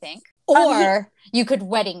needed it, I think. Or you could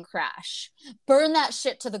wedding crash, burn that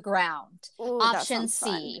shit to the ground. Ooh, option C.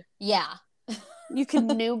 Fun. Yeah. You could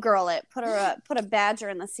new girl it. Put a badger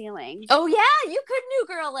in the ceiling. Oh yeah, you could new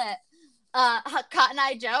girl it. Cotton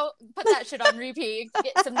Eye Joe, put that shit on repeat.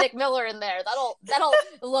 Get some Nick Miller in there. That'll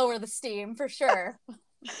lower the steam for sure.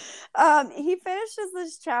 He finishes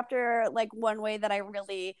this chapter like one way that I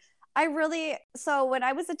really, so when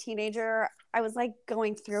I was a teenager, I was like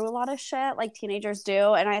going through a lot of shit like teenagers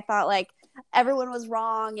do, and I thought like everyone was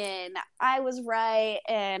wrong and I was right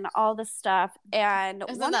and all this stuff. And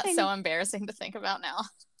isn't that so embarrassing to think about now?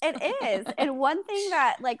 It is. And one thing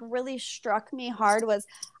that like really struck me hard was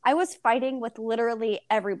I was fighting with literally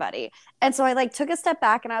everybody. And so I like took a step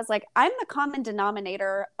back and I was like, I'm the common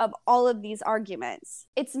denominator of all of these arguments.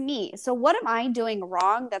 It's me. So what am I doing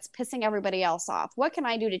wrong that's pissing everybody else off? What can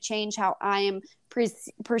I do to change how I am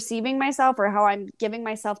perceiving myself, or how I'm giving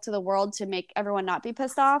myself to the world to make everyone not be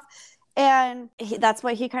pissed off? And that's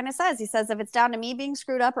what he kind of says. He says, if it's down to me being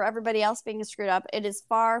screwed up or everybody else being screwed up, it is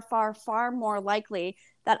far, far, far more likely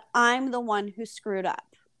that I'm the one who screwed up.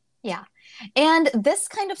 Yeah. And this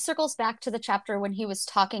kind of circles back to the chapter when he was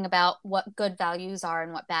talking about what good values are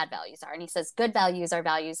and what bad values are. And he says good values are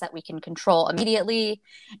values that we can control immediately.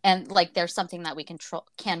 And like there's something that we can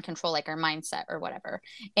control, like our mindset or whatever.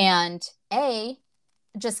 And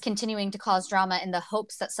just continuing to cause drama in the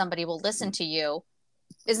hopes that somebody will listen to you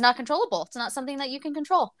is not controllable. It's not something that you can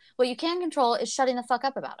control. What you can control is shutting the fuck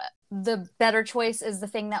up about it. The better choice is the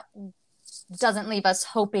thing that doesn't leave us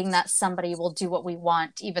hoping that somebody will do what we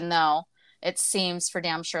want, even though it seems for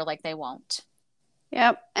damn sure like they won't.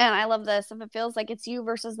 Yep. And I love this. If it feels like it's you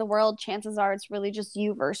versus the world, chances are it's really just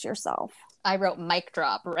you versus yourself. I wrote mic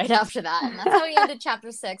drop right after that. And that's how we ended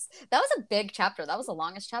chapter 6. That was a big chapter. That was the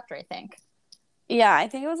longest chapter, I think. Yeah, I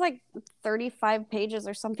think it was like 35 pages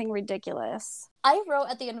or something ridiculous. I wrote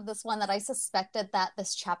at the end of this one that I suspected that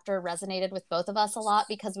this chapter resonated with both of us a lot,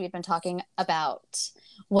 because we've been talking about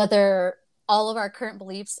whether all of our current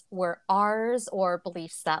beliefs were ours or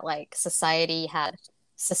beliefs that like society had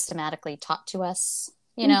systematically taught to us,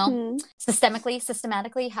 you know,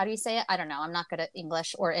 systematically. How do you say it? I don't know. I'm not good at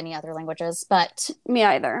English or any other languages, but me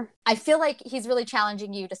either. I feel like he's really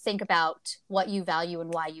challenging you to think about what you value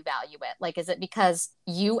and why you value it. Like, is it because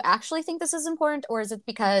you actually think this is important, or is it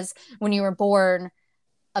because when you were born,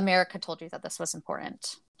 America told you that this was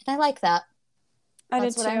important? And I like that.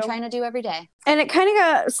 That's what I'm trying to do every day. And it kind of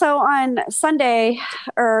got, so on Sunday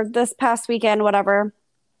or this past weekend, whatever,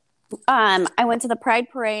 I went to the Pride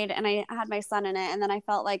Parade and I had my son in it, and then I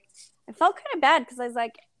felt kind of bad because I was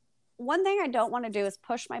like, one thing I don't want to do is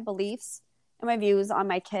push my beliefs and my views on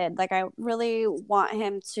my kid. Like, I really want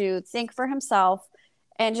him to think for himself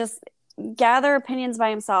and just gather opinions by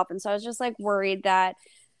himself. And so I was just like worried that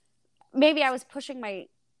maybe I was pushing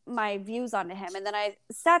my views onto him. And then I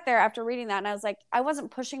sat there after reading that and I was like, I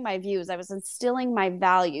wasn't pushing my views. I was instilling my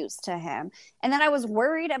values to him. And then I was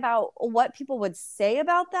worried about what people would say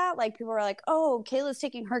about that. Like, people were like, oh, Kayla's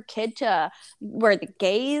taking her kid to where the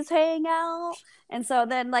gays hang out. And so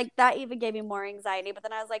then, like, that even gave me more anxiety. But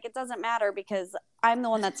then I was like, it doesn't matter because I'm the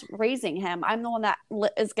one that's raising him. I'm the one that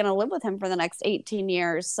is going to live with him for the next 18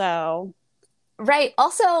 years. So. Right.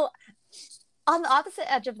 Also, on the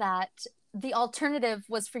opposite edge of that, the alternative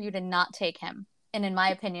was for you to not take him. And in my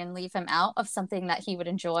opinion, leave him out of something that he would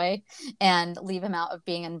enjoy and leave him out of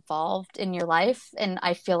being involved in your life. And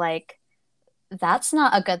I feel like that's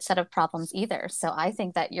not a good set of problems either. So I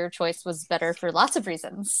think that your choice was better for lots of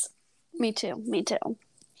reasons. Me too. Me too.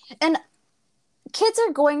 And kids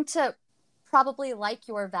are going to probably like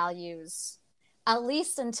your values, at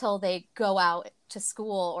least until they go out to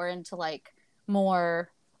school or into like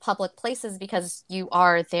more public places, because you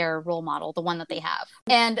are their role model, the one that they have.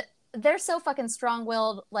 And they're so fucking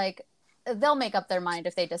strong-willed, like they'll make up their mind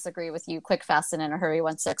if they disagree with you quick, fast, and in a hurry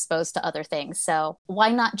once they're exposed to other things. So why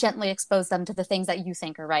not gently expose them to the things that you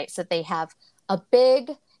think are right, so that they have a big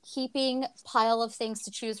heaping pile of things to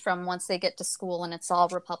choose from once they get to school and it's all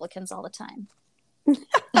Republicans all the time.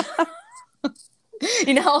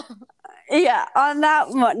 You know? Yeah, on that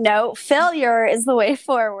note, failure is the way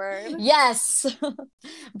forward. Yes.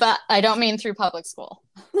 But I don't mean through public school.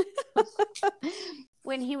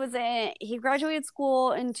 When he graduated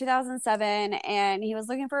school in 2007 and he was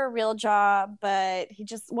looking for a real job, but he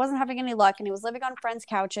just wasn't having any luck and he was living on friends'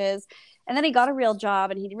 couches. And then he got a real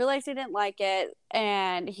job and he realized he didn't like it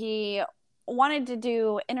and he wanted to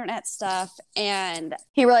do internet stuff, and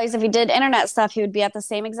he realized if he did internet stuff he would be at the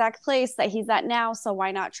same exact place that he's at now, so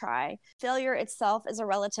why not try? Failure itself is a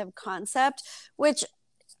relative concept, which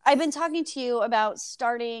I've been talking to you about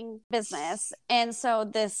starting business, and so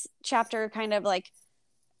this chapter kind of like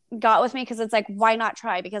got with me because it's like, why not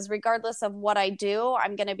try? Because regardless of what I do,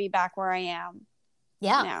 I'm going to be back where I am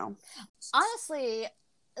now. Honestly,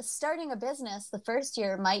 starting a business the first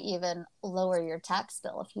year might even lower your tax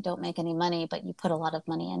bill if you don't make any money, but you put a lot of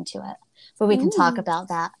money into it. But we can talk about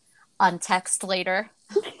that on text later.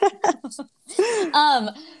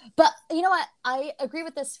 But you know what? I agree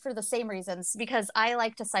with this for the same reasons, because I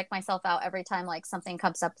like to psych myself out every time like something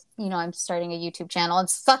comes up. You know, I'm starting a YouTube channel.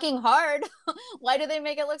 It's fucking hard. Why do they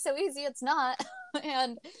make it look so easy? It's not.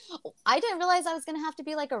 And I didn't realize I was going to have to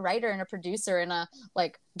be like a writer and a producer and a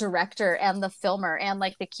like director and the filmer and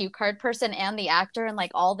like the cue card person and the actor and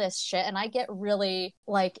like all this shit. And I get really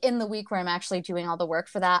like, in the week where I'm actually doing all the work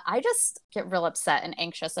for that, I just get real upset and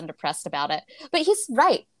anxious and depressed about it. But he's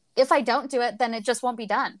right. If I don't do it, then it just won't be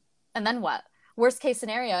done. And then what? Worst case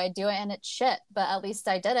scenario, I do it and it's shit, but at least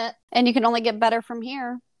I did it. And you can only get better from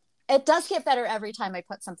here. It does get better every time I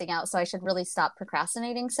put something out, so I should really stop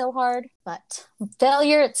procrastinating so hard. But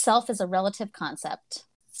failure itself is a relative concept.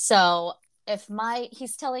 So if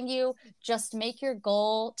he's telling you just make your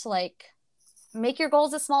goal to like, make your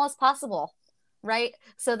goals as small as possible, right?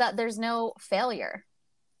 So that there's no failure,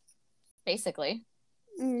 basically.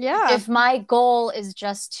 Yeah. If my goal is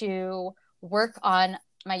just to work on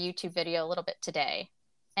my YouTube video a little bit today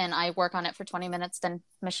and I work on it for 20 minutes, then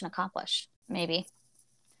mission accomplished. Maybe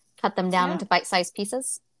cut them down into bite-sized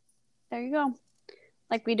pieces. There you go.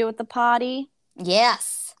 Like we do with the potty.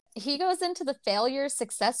 Yes. He goes into the failure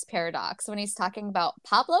success paradox when he's talking about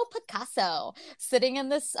Pablo Picasso sitting in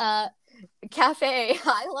this cafe.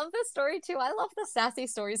 I love this story too. I love the sassy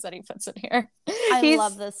stories that he puts in here. I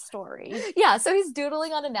love this story. Yeah, so he's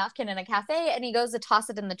doodling on a napkin in a cafe and he goes to toss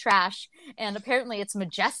it in the trash, and apparently it's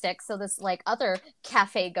majestic. So this like other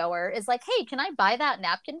cafe goer is like, hey, can I buy that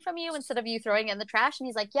napkin from you instead of you throwing it in the trash? And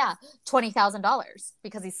he's like, yeah, $20,000,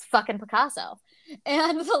 because he's fucking Picasso.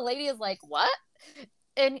 And the lady is like, what?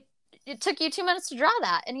 And it took you 2 minutes to draw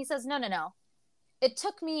that. And he says, no. It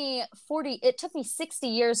took me 60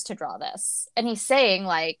 years to draw this. And he's saying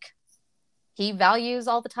like, he values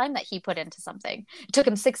all the time that he put into something. It took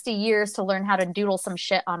him 60 years to learn how to doodle some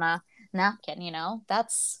shit on a napkin, you know?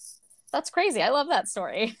 That's crazy. I love that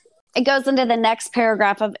story. It goes into the next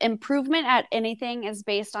paragraph of improvement at anything is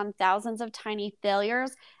based on thousands of tiny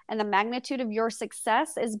failures, and the magnitude of your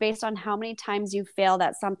success is based on how many times you failed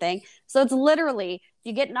at something. So it's literally,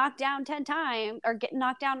 you get knocked down 10 times or get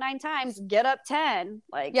knocked down 9 times, get up 10.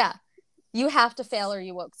 Like, yeah, you have to fail or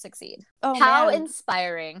you won't succeed. Oh, how man.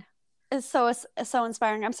 inspiring. is so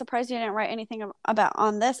inspiring. I'm surprised you didn't write anything about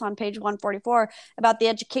on this on page 144 about the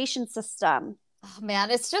education system. Oh, man,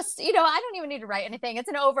 it's just, I don't even need to write anything. It's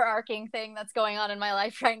an overarching thing that's going on in my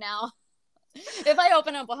life right now. If I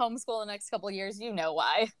open up a homeschool in the next couple of years, you know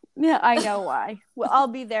why. Yeah, I know why. Well, I'll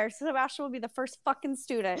be there. Sebastian will be the first fucking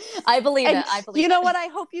student. I believe and it. I believe You know it. what I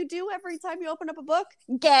hope you do every time you open up a book?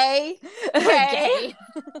 Gay. Gay.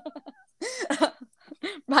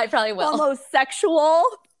 I probably will. Homosexual.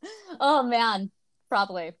 Oh, man.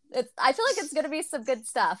 Probably. I feel like it's going to be some good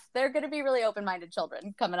stuff. They're going to be really open-minded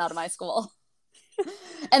children coming out of my school.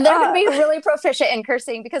 And they're going to be really proficient in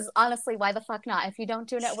cursing because honestly, why the fuck not? If you don't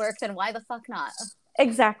do it at work, then why the fuck not?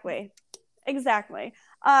 Exactly.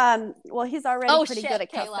 Well, he's already pretty good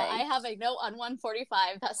at Kayla, cussing. I have a note on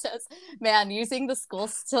 145 that says, using the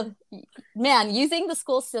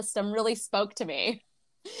school system really spoke to me.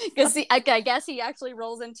 Because I guess he actually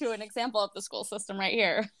rolls into an example of the school system right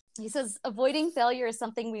here. He says, avoiding failure is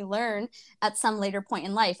something we learn at some later point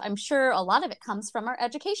in life. I'm sure a lot of it comes from our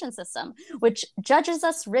education system, which judges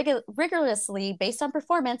us rigorously based on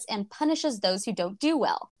performance and punishes those who don't do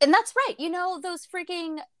well. And that's right. Those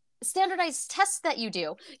freaking standardized tests that you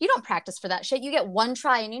do, you don't practice for that shit. You get one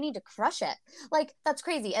try and you need to crush it. Like, that's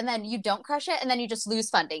crazy. And then you don't crush it and then you just lose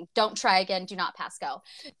funding. Don't try again. Do not pass go.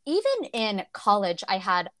 Even in college, I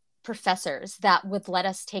had professors that would let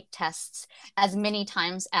us take tests as many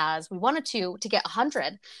times as we wanted to get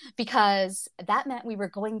 100, because that meant we were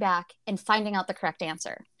going back and finding out the correct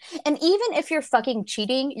answer. And even if you're fucking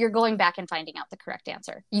cheating, you're going back and finding out the correct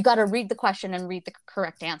answer. You got to read the question and read the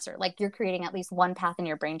correct answer. Like, you're creating at least one path in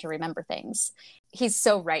your brain to remember things. He's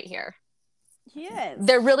so right here. He is.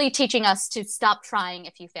 They're really teaching us to stop trying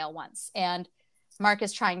if you fail once. And Mark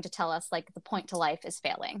is trying to tell us, like, the point to life is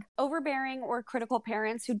failing. Overbearing or critical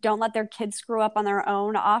parents who don't let their kids screw up on their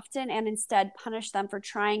own often and instead punish them for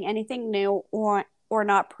trying anything new or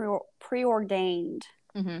not preordained.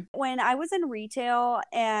 Mm-hmm. When I was in retail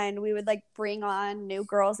and we would like bring on new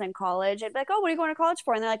girls in college, I'd be like, oh, what are you going to college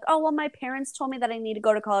for? And they're like, oh, well, my parents told me that I need to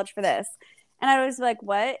go to college for this. And I was like,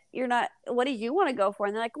 what? What do you want to go for?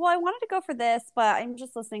 And they're like, well, I wanted to go for this, but I'm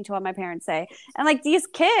just listening to what my parents say. And like, these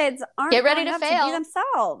kids aren't get ready to fail. To be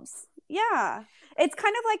themselves. Yeah. It's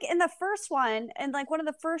kind of like in the first one, and like one of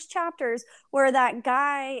the first chapters where that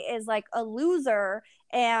guy is like a loser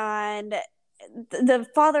and the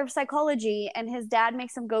father of psychology, and his dad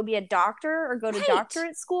makes him go be a doctor or go to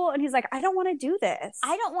doctorate school. And he's like, I don't want to do this.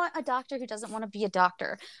 I don't want a doctor who doesn't want to be a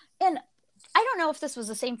doctor. And I don't know if this was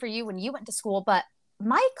the same for you when you went to school, but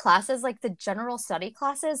my classes, like the general study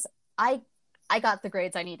classes, I got the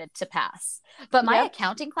grades I needed to pass. But my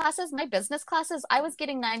accounting classes, my business classes, I was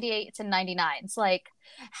getting 98 to 99. So like,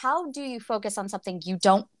 how do you focus on something you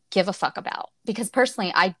don't give a fuck about? Because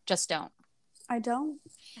personally, I just don't. I don't.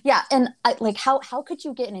 Yeah. And how could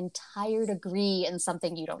you get an entire degree in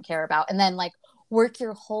something you don't care about and then like work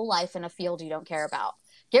your whole life in a field you don't care about?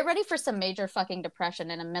 Get ready for some major fucking depression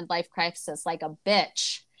and a midlife crisis like a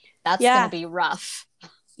bitch. That's going to be rough.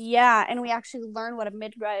 Yeah, and we actually learn what a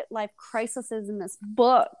midlife crisis is in this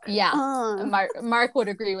book. Yeah, Mark would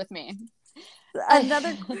agree with me.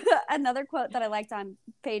 Another quote that I liked on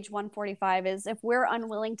page 145 is, if we're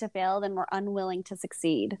unwilling to fail, then we're unwilling to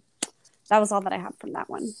succeed. That was all that I have from that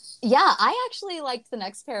one. Yeah, I actually liked the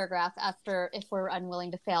next paragraph after, if we're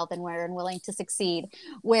unwilling to fail, then we're unwilling to succeed,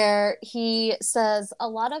 where he says a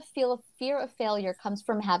lot of fear of failure comes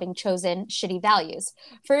from having chosen shitty values.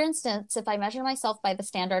 For instance, if I measure myself by the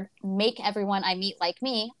standard, make everyone I meet like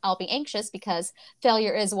me, I'll be anxious because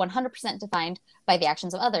failure is 100% defined by the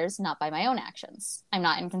actions of others, not by my own actions. I'm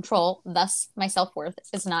not in control, thus my self-worth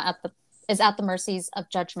is at the mercies of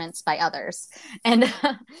judgments by others. And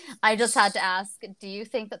I just had to ask, do you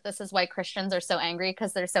think that this is why Christians are so angry?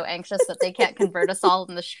 Because they're so anxious that they can't convert us all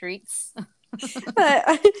in the streets?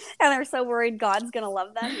 And they're so worried God's gonna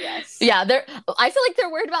love them. Yes. Yeah, I feel like they're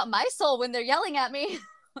worried about my soul when they're yelling at me.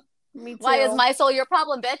 Me too. Why is my soul your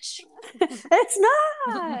problem, bitch? It's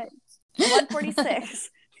not. 146.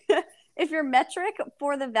 If your metric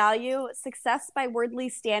for the value success by worldly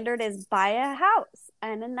standard is buy a house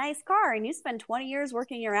and a nice car, and you spend 20 years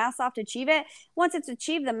working your ass off to achieve it, once it's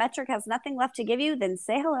achieved, the metric has nothing left to give you, then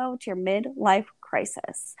say hello to your midlife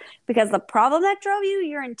crisis. Because the problem that drove you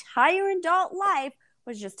your entire adult life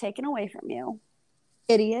was just taken away from you.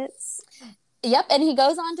 Idiots. Yep, and he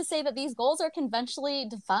goes on to say that these goals are conventionally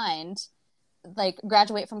defined. Like,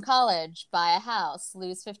 graduate from college, buy a house,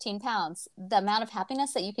 lose 15 pounds. The amount of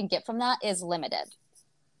happiness that you can get from that is limited.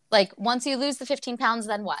 Like, once you lose the 15 pounds,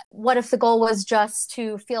 then what? What if the goal was just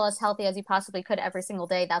to feel as healthy as you possibly could every single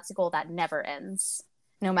day? That's a goal that never ends,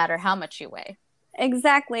 no matter how much you weigh.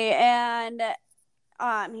 Exactly. And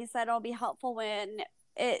he said it'll be helpful when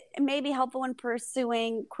it may be helpful when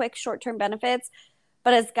pursuing quick short-term benefits,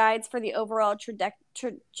 but as guides for the overall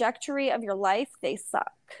trajectory of your life, they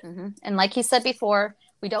suck. Mm-hmm. And like he said before,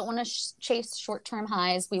 we don't want to chase short-term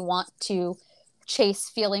highs. We want to chase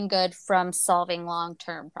feeling good from solving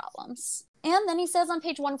long-term problems. And then he says on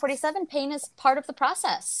page 147, pain is part of the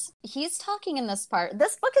process. He's talking in this part.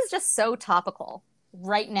 This book is just so topical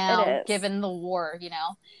right now, given the war, you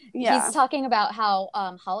know. Yeah. He's talking about how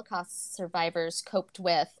Holocaust survivors coped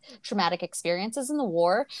with traumatic experiences in the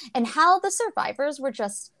war, and how the survivors were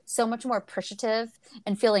just so much more appreciative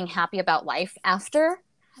and feeling happy about life after.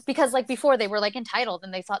 Because like before they were like entitled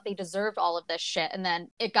and they thought they deserved all of this shit, and then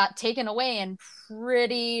it got taken away in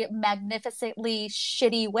pretty magnificently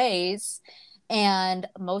shitty ways, and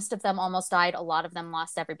most of them almost died. A lot of them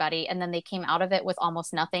lost everybody, and then they came out of it with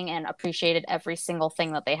almost nothing and appreciated every single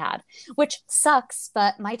thing that they had, which sucks.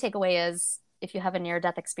 But my takeaway is, if you have a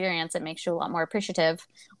near-death experience, it makes you a lot more appreciative,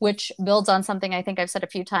 which builds on something I think I've said a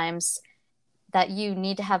few times, that you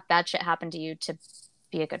need to have bad shit happen to you to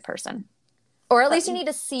be a good person. Or at least you need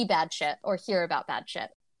to see bad shit or hear about bad shit.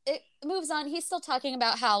 It moves on. He's still talking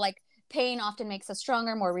about how like pain often makes us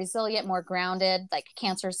stronger, more resilient, more grounded. Like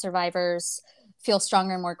cancer survivors feel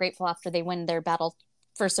stronger and more grateful after they win their battle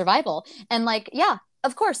for survival. And like, yeah,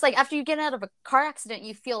 of course, like after you get out of a car accident,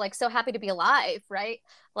 you feel like so happy to be alive, right?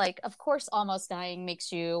 Like, of course, almost dying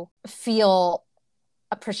makes you feel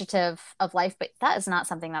appreciative of life, but that is not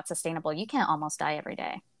something that's sustainable. You can't almost die every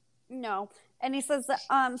day. No. And he says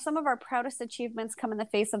some of our proudest achievements come in the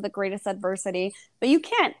face of the greatest adversity, but you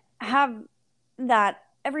can't have that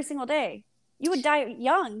every single day. You would die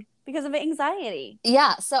young because of anxiety.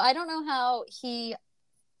 Yeah, so I don't know how he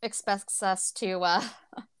expects us to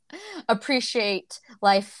appreciate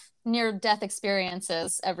life near-death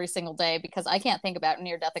experiences every single day, because I can't think about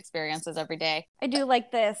near-death experiences every day. I do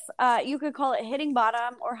like this. You could call it hitting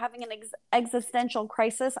bottom or having an existential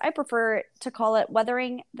crisis. I prefer to call it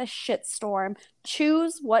weathering the shitstorm.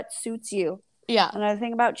 Choose what suits you. Yeah. Another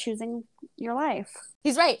thing about choosing your life.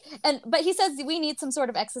 He's right. But he says we need some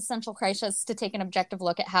sort of existential crisis to take an objective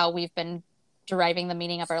look at how we've been deriving the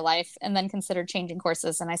meaning of our life and then consider changing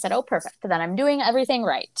courses. And I said, oh, perfect. Then I'm doing everything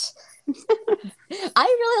right. I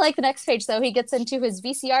really like the next page, though. He gets into his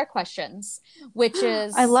VCR questions, which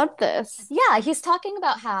is... I love this. Yeah, he's talking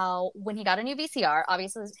about how when he got a new VCR,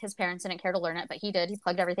 obviously his parents didn't care to learn it, but he did. He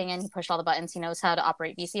plugged everything in. He pushed all the buttons. He knows how to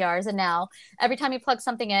operate VCRs. And now every time he plugs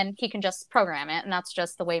something in, he can just program it. And that's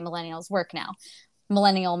just the way millennials work now.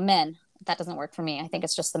 Millennial men. That doesn't work for me. I think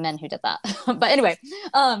it's just the men who did that. But anyway,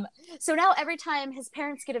 so now every time his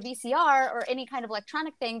parents get a VCR or any kind of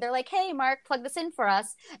electronic thing, they're like, hey, Mark, plug this in for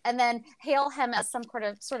us. And then hail him as some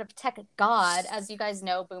sort of tech god, as you guys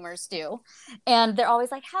know, boomers do. And they're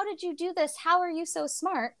always like, how did you do this? How are you so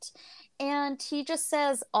smart? And he just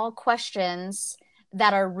says all questions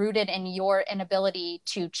that are rooted in your inability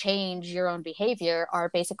to change your own behavior are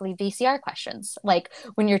basically VCR questions. Like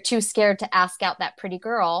when you're too scared to ask out that pretty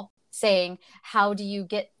girl, saying, how do you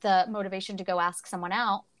get the motivation to go ask someone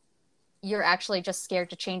out? You're actually just scared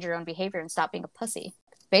to change your own behavior and stop being a pussy,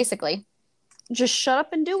 basically. Just shut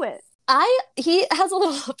up and do it. He has a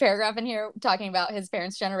little paragraph in here talking about his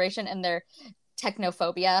parents' generation and their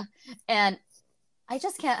technophobia. And I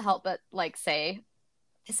just can't help but like say,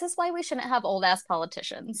 this is why we shouldn't have old ass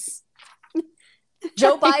politicians.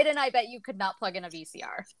 Joe Biden, I bet you could not plug in a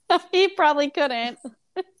VCR. He probably couldn't.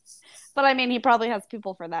 But I mean, he probably has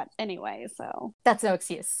people for that anyway, so. That's no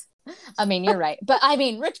excuse. I mean, you're right. But I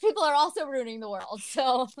mean, rich people are also ruining the world,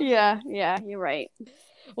 so. Yeah, you're right.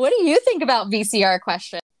 What do you think about VCR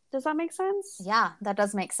question? Does that make sense? Yeah, that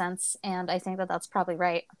does make sense. And I think that that's probably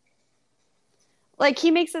right. Like,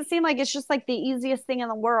 he makes it seem like it's just like the easiest thing in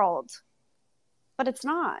the world. But it's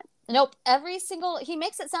not. Nope. He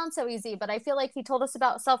makes it sound so easy, but I feel like he told us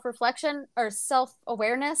about self-reflection or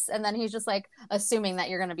self-awareness, and then he's just like assuming that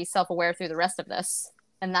you're going to be self-aware through the rest of this.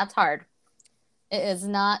 And that's hard. It is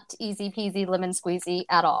not easy peasy lemon squeezy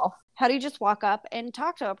at all. How do you just walk up and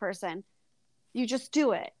talk to a person? You just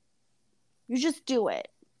do it. You just do it.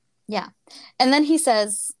 Yeah. And then he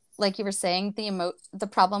says, like you were saying, the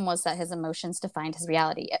problem was that his emotions defined his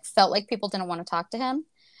reality. It felt like people didn't want to talk to him.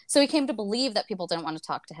 So he came to believe that people didn't want to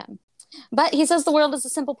talk to him. But he says the world is a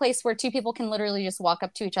simple place where two people can literally just walk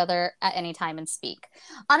up to each other at any time and speak.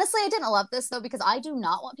 Honestly, I didn't love this, though, because I do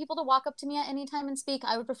not want people to walk up to me at any time and speak.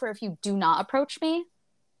 I would prefer if you do not approach me.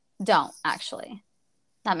 Don't, actually.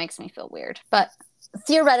 That makes me feel weird. But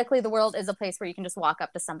theoretically, the world is a place where you can just walk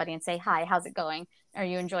up to somebody and say, hi, how's it going? Are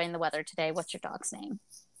you enjoying the weather today? What's your dog's name?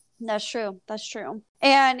 That's true. That's true.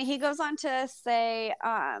 And he goes on to say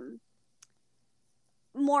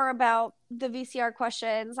more about the VCR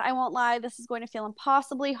questions. I won't lie, this is going to feel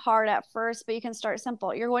impossibly hard at first, but you can start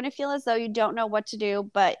simple. You're going to feel as though you don't know what to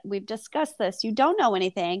do, but we've discussed this. You don't know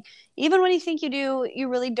anything. Even when you think you do, you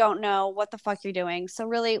really don't know what the fuck you're doing. So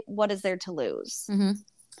really, what is there to lose? Mm-hmm.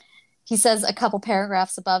 He says a couple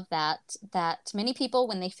paragraphs above that many people,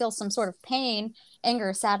 when they feel some sort of pain,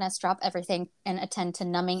 anger, sadness, drop everything and attend to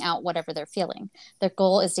numbing out whatever they're feeling. Their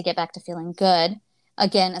goal is to get back to feeling good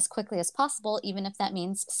again as quickly as possible, even if that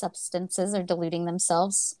means substances or diluting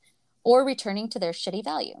themselves or returning to their shitty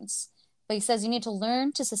values. But he says you need to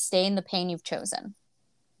learn to sustain the pain you've chosen.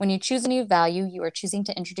 When you choose a new value, you are choosing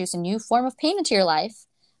to introduce a new form of pain into your life.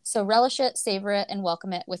 So relish it, savor it, and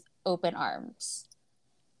welcome it with open arms.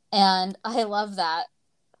 And I love that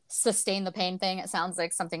sustain the pain thing. It sounds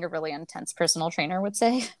like something a really intense personal trainer would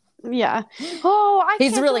say. Yeah. Oh, I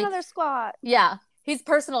He's can't really do another squat. Yeah. He's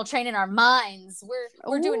personal training our minds.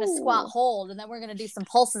 We're doing a squat hold, and then we're going to do some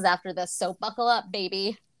pulses after this. So buckle up,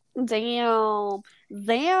 baby. Damn.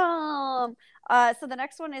 So the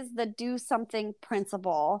next one is the do something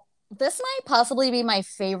principle. This might possibly be my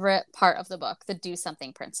favorite part of the book, the do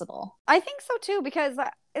something principle. I think so too, because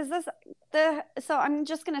so I'm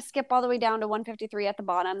just going to skip all the way down to 153 at the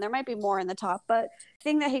bottom. There might be more in the top, but the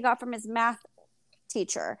thing that he got from his math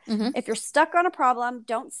teacher. Mm-hmm. If you're stuck on a problem,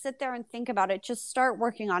 don't sit there and think about it. Just start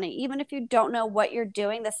working on it. Even if you don't know what you're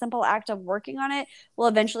doing, the simple act of working on it will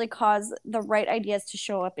eventually cause the right ideas to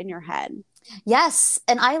show up in your head. Yes.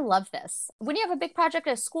 And I love this. When you have a big project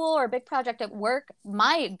at school or a big project at work,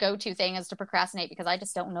 my go-to thing is to procrastinate because I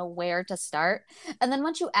just don't know where to start. And then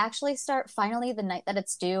once you actually start, finally, the night that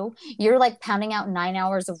it's due, you're like pounding out 9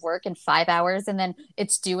 hours of work in 5 hours. And then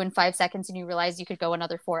it's due in 5 seconds and you realize you could go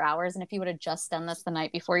another 4 hours. And if you would have just done this the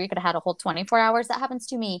night before, you could have had a whole 24 hours. That happens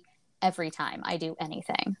to me every time I do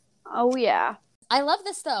anything. Oh, yeah. I love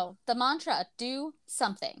this, though. The mantra, do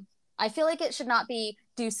something. I feel like it should not be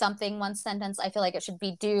do something one sentence. I feel like it should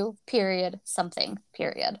be do period something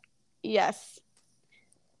period. Yes.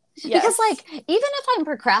 Because like even if I'm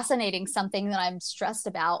procrastinating something that I'm stressed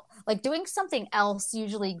about, like doing something else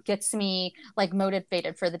usually gets me like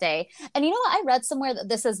motivated for the day. And you know what? I read somewhere that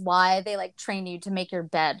this is why they like train you to make your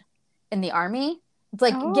bed in the Army.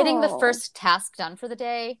 Like getting the first task done for the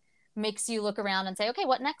day makes you look around and say, okay,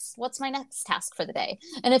 what next? What's my next task for the day?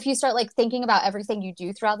 And if you start like thinking about everything you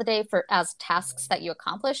do throughout the day for as tasks that you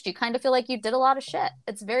accomplished, you kind of feel like you did a lot of shit.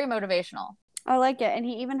 It's very motivational. I like it. And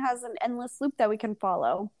he even has an endless loop that we can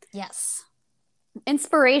follow. Yes.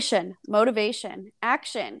 Inspiration, motivation,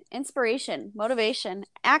 action, inspiration, motivation,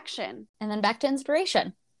 action. And then back to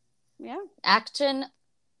inspiration. Yeah. Action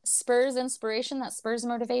spurs inspiration, that spurs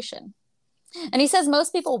motivation. And he says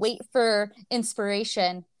most people wait for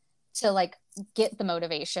inspiration to like get the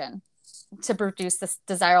motivation to produce this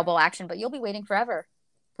desirable action, but you'll be waiting forever.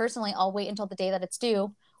 Personally, I'll wait until the day that it's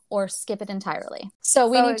due or skip it entirely. So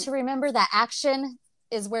we need to remember that action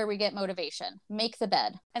is where we get motivation. Make the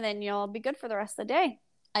bed. And then you'll be good for the rest of the day.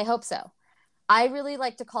 I hope so. I really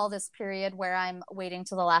like to call this period where I'm waiting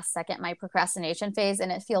till the last second my procrastination phase,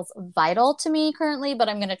 and it feels vital to me currently, but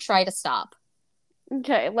I'm going to try to stop.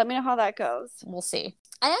 Okay, let me know how that goes. We'll see.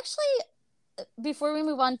 I actually, before we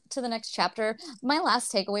move on to the next chapter, my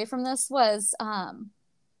last takeaway from this was,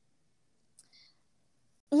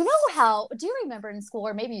 you know how, do you remember in school,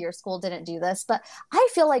 or maybe your school didn't do this, but I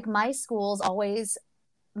feel like my schools always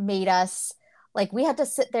made us, like we had to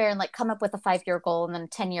sit there and like come up with a 5-year goal and then a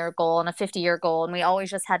 10-year goal and a 50-year goal. And we always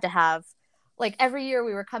just had to have, like every year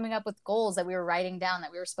we were coming up with goals that we were writing down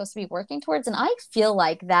that we were supposed to be working towards. And I feel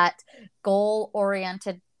like that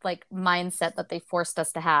goal-oriented like mindset that they forced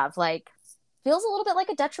us to have, like feels a little bit like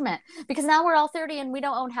a detriment because now we're all 30 and we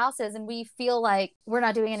don't own houses and we feel like we're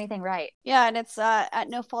not doing anything right. Yeah. And it's at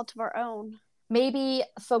no fault of our own. Maybe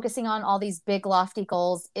focusing on all these big lofty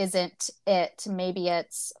goals isn't it. Maybe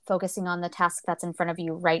it's focusing on the task that's in front of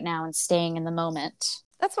you right now and staying in the moment.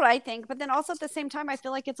 That's what I think. But then also at the same time, I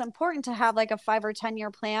feel like it's important to have like a 5 or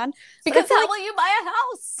 10-year plan. Because how will you buy a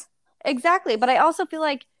house? Exactly. But I also feel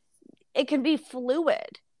like it can be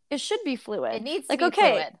fluid. It should be fluid. It needs to be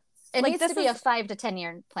fluid. It like needs to be a 5 to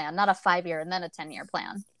 10-year plan, not a 5-year and then a 10-year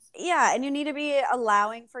plan. Yeah. And you need to be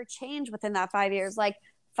allowing for change within that 5 years. Like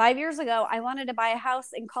 5 years ago, I wanted to buy a house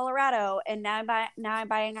in Colorado, and now I'm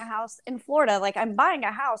buying a house in Florida. Like I'm buying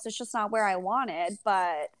a house. It's just not where I wanted,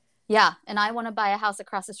 but yeah. And I want to buy a house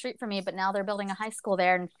across the street from me, but now they're building a high school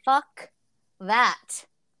there, and fuck that.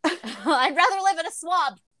 I'd rather live in a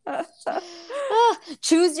swamp.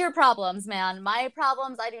 Choose your problems, man. My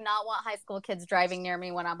problems, I do not want high school kids driving near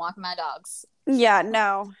me when I'm walking my dogs. Yeah,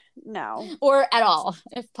 no. or at all,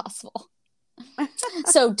 if possible.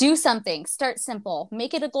 So do something. Start simple.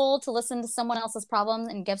 Make it a goal to listen to someone else's problems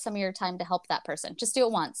and give some of your time to help that person. Just do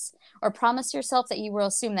it once. Or promise yourself that you will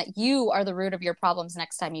assume that you are the root of your problems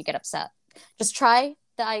next time you get upset. Just try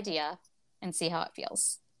the idea and see how it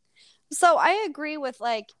feels. So I agree with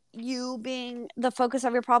like you being the focus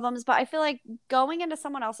of your problems, but I feel like going into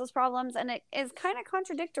someone else's problems, and it is kind of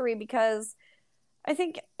contradictory because I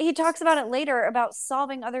think he talks about it later about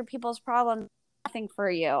solving other people's problems, nothing for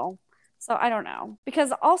you. So I don't know.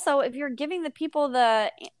 Because also if you're giving the people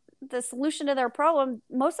the solution to their problem,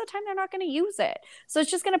 most of the time they're not going to use it. So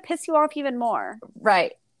it's just going to piss you off even more.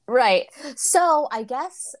 Right. Right. So I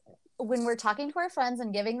guess when we're talking to our friends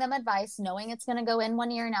and giving them advice, knowing it's going to go in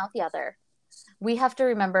one ear and out the other, we have to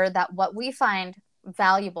remember that what we find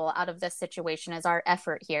valuable out of this situation is our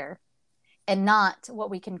effort here and not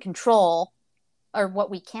what we can control or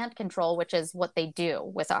what we can't control, which is what they do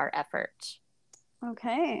with our effort.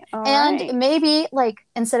 Okay. All And right. maybe, like,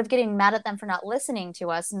 instead of getting mad at them for not listening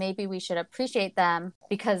to us, maybe we should appreciate them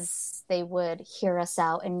because they would hear us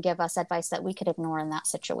out and give us advice that we could ignore in that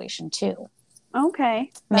situation too.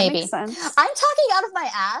 Okay. That Maybe. makes sense. I'm talking out of my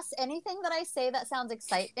ass. Anything that I say that sounds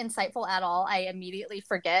insightful at all, I immediately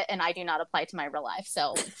forget, and I do not apply to my real life.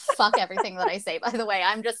 So fuck everything that I say, by the way.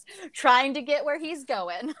 I'm just trying to get where he's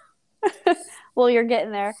going. Well, you're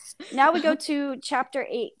getting there. Now we go to chapter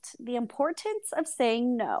 8, the importance of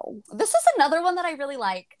saying no. This is another one that I really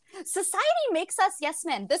like. Society makes us yes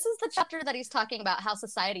men. This is the chapter that he's talking about how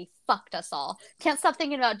society fucked us all. Can't stop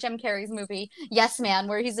thinking about Jim Carrey's movie Yes Man,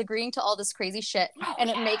 where he's agreeing to all this crazy shit and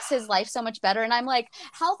it makes his life so much better. And I'm like,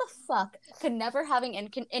 how the fuck could never having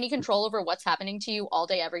any control over what's happening to you all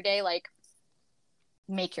day, every day, like,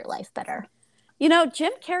 make your life better? You know,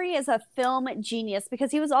 Jim Carrey is a film genius because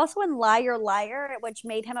he was also in Liar Liar, which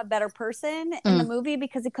made him a better person in the movie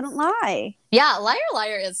because he couldn't lie. Yeah, Liar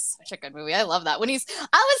Liar is such a good movie. I love that. When I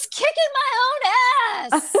was kicking my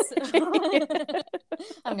own ass.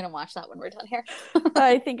 I'm going to watch that when we're done here.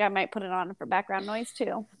 I think I might put it on for background noise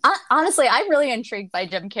too. Honestly, I'm really intrigued by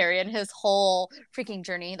Jim Carrey and his whole freaking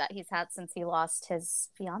journey that he's had since he lost his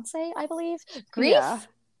fiance, I believe. Grief? Yeah.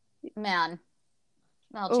 Man,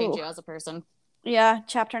 that'll change you as a person. Yeah,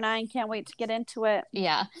 chapter 9. Can't wait to get into it.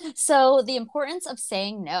 Yeah. So the importance of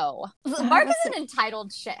saying no. Mark is an entitled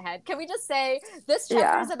shithead. Can we just say this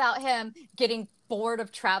chapter is about him getting bored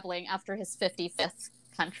of traveling after his 55th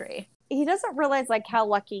country. He doesn't realize like how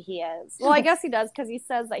lucky he is. Well, I guess he does because he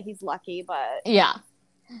says that he's lucky, but yeah.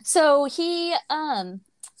 So he's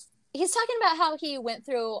talking about how he went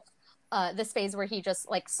through this phase where he just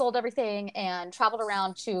like sold everything and traveled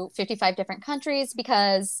around to 55 different countries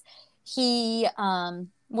because he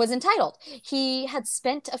was entitled. He had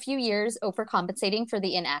spent a few years overcompensating for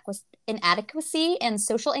the inadequacy and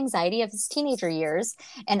social anxiety of his teenager years.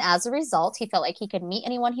 And as a result, he felt like he could meet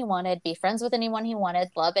anyone he wanted, be friends with anyone he wanted,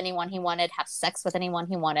 love anyone he wanted, have sex with anyone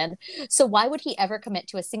he wanted. So why would he ever commit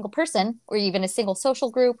to a single person or even a single social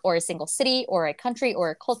group or a single city or a country or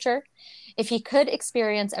a culture? If he could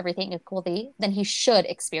experience everything equally, then he should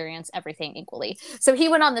experience everything equally. So he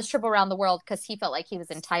went on this trip around the world because he felt like he was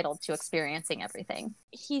entitled to experiencing everything.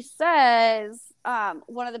 He says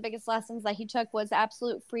one of the biggest lessons that he took was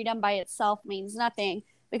absolute freedom by itself means nothing.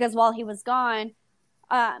 Because while he was gone,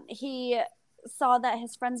 he saw that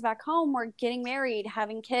his friends back home were getting married,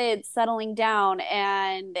 having kids, settling down,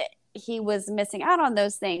 and he was missing out on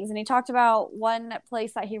those things. And he talked about one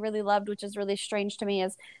place that he really loved, which is really strange to me,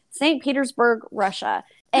 is St. Petersburg, Russia.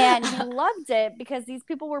 And he loved it because these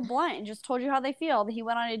people were blunt and just told you how they feel. He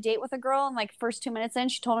went on a date with a girl, and like first 2 minutes in,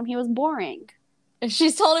 she told him he was boring.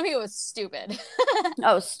 She's told him he was stupid.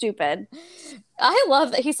 Oh, stupid. I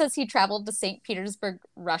love that he says he traveled to St. Petersburg,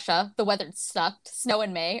 Russia. The weather sucked. Snow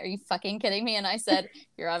in May. Are you fucking kidding me? And I said,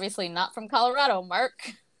 you're obviously not from Colorado,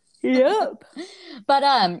 Mark. Yep. But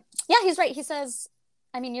yeah, he's right. He says,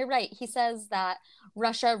 I mean, you're right. He says that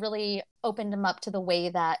Russia really opened him up to the way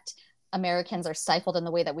that Americans are stifled in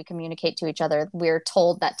the way that we communicate to each other. We're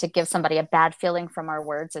told that to give somebody a bad feeling from our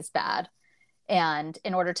words is bad. And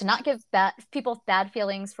in order to not give people bad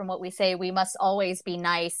feelings from what we say, we must always be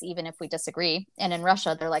nice, even if we disagree. And in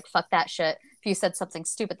Russia, they're like, fuck that shit. If you said something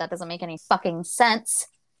stupid, that doesn't make any fucking sense.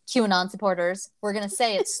 QAnon supporters, we're going to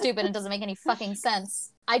say it's stupid and doesn't make any fucking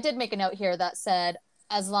sense. I did make a note here that said,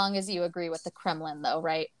 as long as you agree with the Kremlin, though,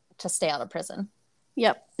 right? To stay out of prison.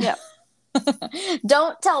 Yep.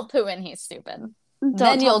 Don't tell Putin he's stupid.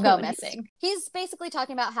 Then you'll go missing. He's basically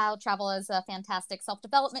talking about how travel is a fantastic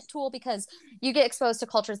self-development tool because you get exposed to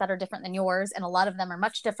cultures that are different than yours, and a lot of them are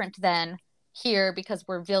much different than here because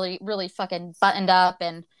we're really, really fucking buttoned up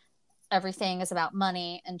and everything is about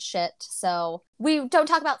money and shit. So we don't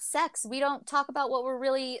talk about sex. We don't talk about what we're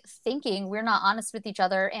really thinking. We're not honest with each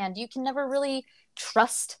other. And you can never really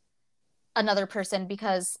trust another person,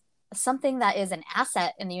 because something that is an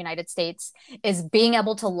asset in the United States is being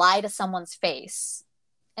able to lie to someone's face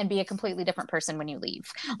and be a completely different person when you leave.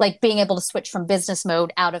 Like being able to switch from business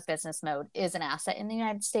mode out of business mode is an asset in the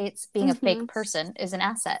United States. Being a fake person is an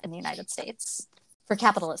asset in the United States for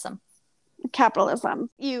capitalism. Capitalism.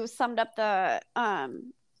 You summed up the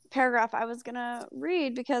paragraph I was gonna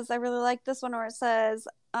read, because I really like this one where it says,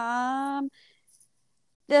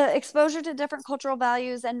 the exposure to different cultural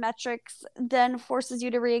values and metrics then forces you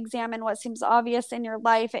to re-examine what seems obvious in your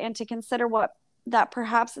life and to consider that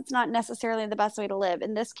perhaps it's not necessarily the best way to live.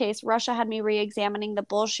 In this case, Russia had me re-examining the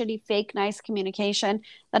bullshitty, fake, nice communication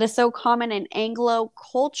that is so common in Anglo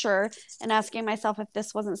culture, and asking myself if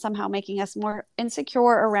this wasn't somehow making us more insecure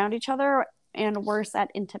around each other and worse at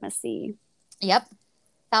intimacy. Yep.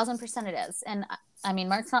 1000% it is. And I mean,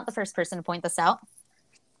 Mark's not the first person to point this out.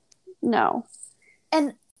 No.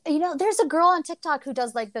 And, you know, there's a girl on TikTok who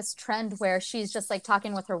does like this trend where she's just like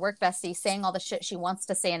talking with her work bestie, saying all the shit she wants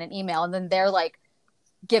to say in an email. And then they're like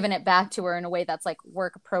giving it back to her in a way that's like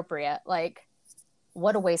work appropriate. Like,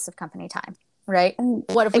 what a waste of company time, right?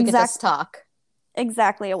 What if we could just talk?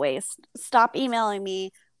 Exactly a waste. Stop emailing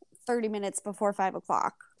me 30 minutes before 5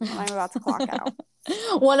 o'clock when I'm about to clock out.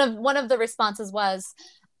 One of the responses was,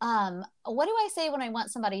 what do I say when I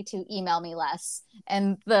want somebody to email me less?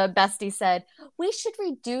 And the bestie said, we should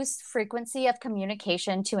reduce frequency of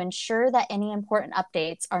communication to ensure that any important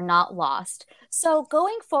updates are not lost. So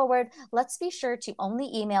going forward, let's be sure to only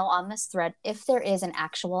email on this thread if there is an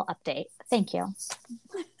actual update. Thank you.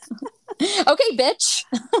 Okay, bitch.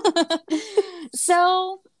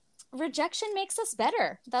 So rejection makes us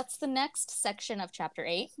better. That's the next section of chapter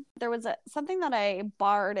 8. There was something that I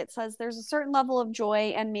barred. It says there's a certain level of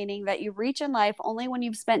joy and meaning that you reach in life only when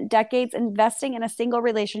you've spent decades investing in a single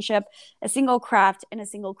relationship, a single craft, and a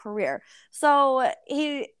single career. So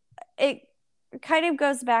it kind of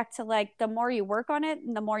goes back to like, the more you work on it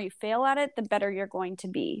and the more you fail at it, the better you're going to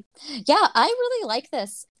be. Yeah, I really like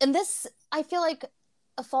this. And this, I feel like,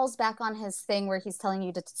 falls back on his thing where he's telling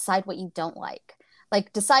you to decide what you don't like.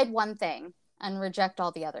 Like, decide one thing and reject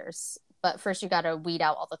all the others. But first, you got to weed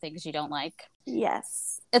out all the things you don't like.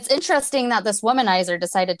 Yes. It's interesting that this womanizer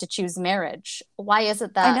decided to choose marriage. Why is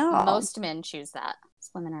it that most men choose that?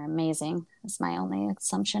 These women are amazing. That's my only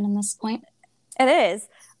assumption in this point. It is.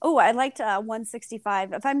 Oh, I liked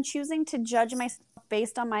 165. If I'm choosing to judge myself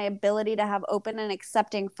based on my ability to have open and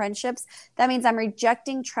accepting friendships, that means I'm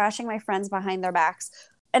rejecting trashing my friends behind their backs.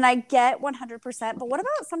 And I get 100%, but what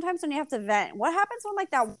about sometimes when you have to vent? What happens when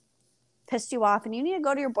like that pissed you off and you need to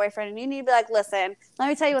go to your boyfriend and you need to be like, listen, let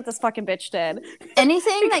me tell you what this fucking bitch did.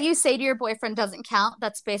 Anything that you say to your boyfriend doesn't count.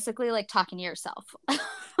 That's basically like talking to yourself.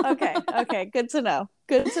 Okay. Good to know.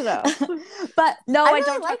 But no, I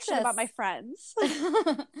don't talk shit about my friends.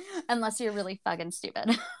 Unless you're really fucking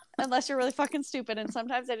stupid. And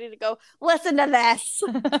sometimes I need to go, listen to this.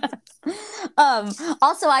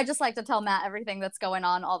 Also, I just like to tell Matt everything that's going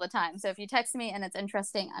on all the time. So if you text me and it's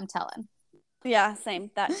interesting, I'm telling. Yeah,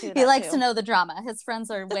 same. That too. He likes to know the drama. His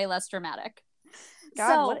friends are way less dramatic.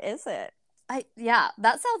 God, what is it? Yeah,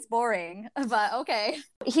 that sounds boring, but okay.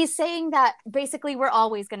 He's saying that basically we're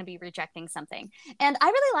always going to be rejecting something. And I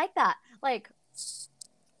really like that. Like,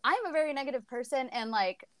 I'm a very negative person, and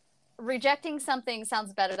like, rejecting something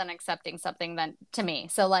sounds better than accepting something to me.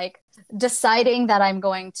 So like, deciding that I'm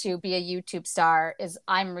going to be a YouTube star is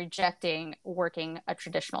I'm rejecting working a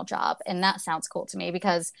traditional job. And that sounds cool to me,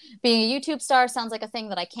 because being a YouTube star sounds like a thing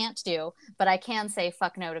that I can't do, but I can say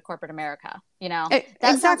fuck no to corporate America. You know,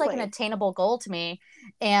 that sounds like an attainable goal to me.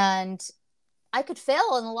 And I could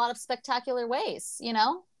fail in a lot of spectacular ways, you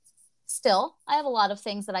know. Still, I have a lot of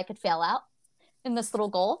things that I could fail out in this little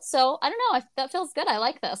goal. So I don't know. That feels good. I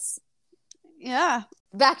like this. Yeah.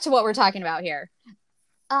 Back to what we're talking about here.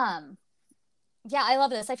 Yeah, I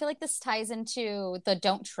love this. I feel like this ties into the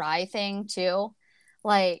don't try thing too.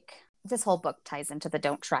 Like, this whole book ties into the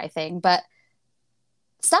don't try thing, but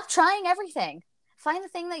stop trying everything. Find the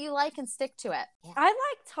thing that you like and stick to it. Yeah. I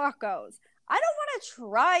like tacos. I don't want to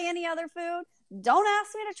try any other food. Don't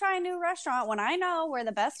ask me to try a new restaurant when I know where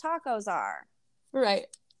the best tacos are. Right.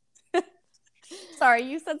 Sorry,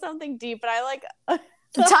 you said something deep, but I like...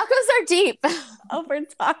 Tacos are deep. Over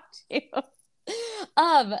talk to you.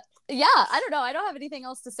 Yeah, I don't know. I don't have anything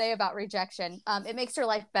else to say about rejection. It makes your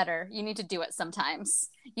life better. You need to do it sometimes.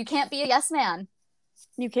 You can't be a yes man.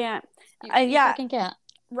 You can't. You fucking can't.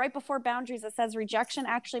 Right before boundaries, it says rejection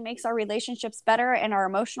actually makes our relationships better and our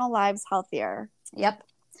emotional lives healthier. Yep.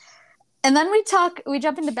 And then we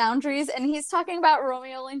jump into boundaries, and he's talking about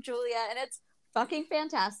Romeo and Juliet, and it's fucking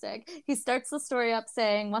fantastic. He starts the story up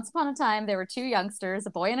saying, once upon a time, there were two youngsters, a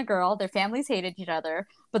boy and a girl. Their families hated each other,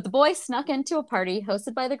 but the boy snuck into a party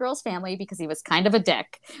hosted by the girl's family because he was kind of a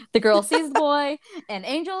dick. The girl sees the boy, and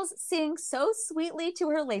Angel's sing so sweetly to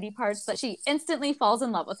her lady parts that she instantly falls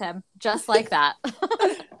in love with him, just like that.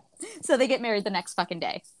 So they get married the next fucking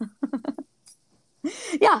day.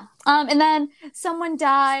 Yeah. And then someone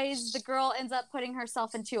dies. The girl ends up putting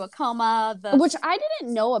herself into a coma. Which I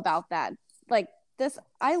didn't know about that. Like this,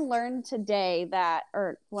 I learned today that,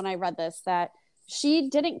 or when I read this, that she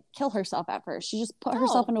didn't kill herself at first. She just put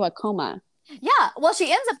herself into a coma. Yeah. Well,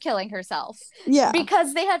 she ends up killing herself. Yeah.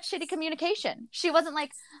 Because they had shitty communication. She wasn't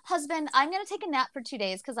like, husband, I'm going to take a nap for 2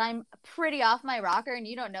 days because I'm pretty off my rocker and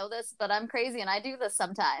you don't know this, but I'm crazy and I do this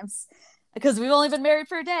sometimes because we've only been married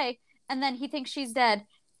for a day. And then he thinks she's dead.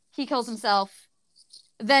 He kills himself.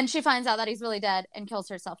 Then she finds out that he's really dead and kills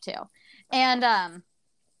herself too. And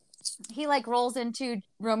he like rolls into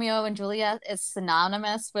Romeo and Juliet is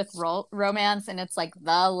synonymous with romance, and it's like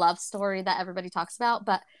the love story that everybody talks about.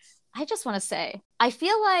 But I just want to say, I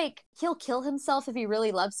feel like he'll kill himself if he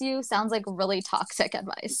really loves you. Sounds like really toxic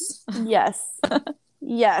advice. Yes.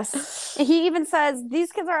 Yes. He even says,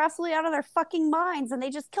 these kids are absolutely out of their fucking minds and they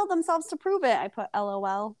just killed themselves to prove it. I put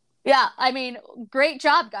LOL. Yeah, I mean, great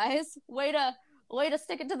job, guys. Way to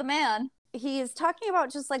stick it to the man. He's talking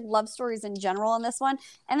about just like love stories in general in this one.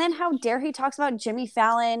 And then how dare he talks about Jimmy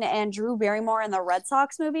Fallon and Drew Barrymore in the Red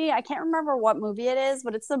Sox movie. I can't remember what movie it is,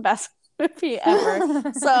 but it's the best movie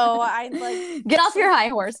ever. So I like get off your high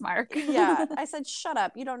horse, Mark. Yeah. I said, shut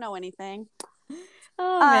up. You don't know anything.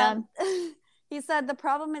 Oh man. He said the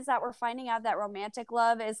problem is that we're finding out that romantic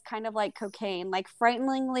love is kind of like cocaine, like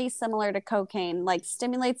frighteningly similar to cocaine, like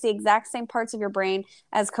stimulates the exact same parts of your brain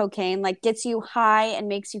as cocaine, like gets you high and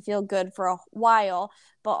makes you feel good for a while,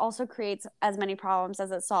 but also creates as many problems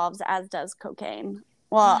as it solves, as does cocaine.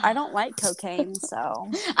 Well, I don't like cocaine, so.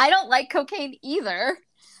 I don't like cocaine either.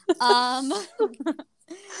 But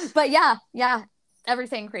yeah,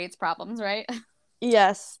 everything creates problems, right?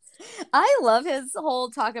 Yes. I love his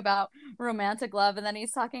whole talk about romantic love, and then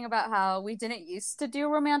he's talking about how we didn't used to do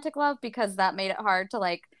romantic love because that made it hard to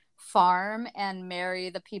like farm and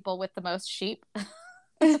marry the people with the most sheep.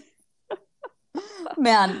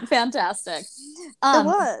 Man, fantastic. It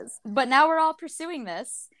was. But now we're all pursuing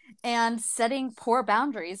this and setting poor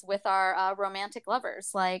boundaries with our romantic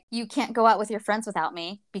lovers. Like, you can't go out with your friends without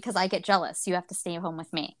me because I get jealous. You have to stay home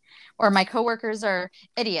with me. Or my coworkers are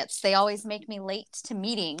idiots. They always make me late to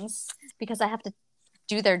meetings because I have to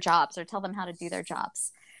do their jobs or tell them how to do their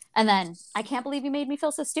jobs. And then, I can't believe you made me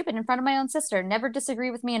feel so stupid in front of my own sister. Never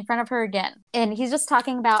disagree with me in front of her again. And he's just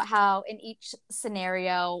talking about how in each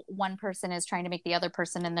scenario, one person is trying to make the other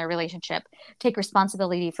person in their relationship take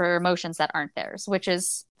responsibility for emotions that aren't theirs, which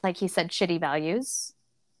is, like he said, shitty values.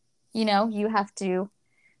 You know, you have to...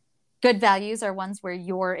 Good values are ones where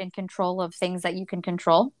you're in control of things that you can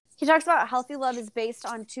control. He talks about healthy love is based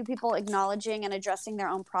on two people acknowledging and addressing their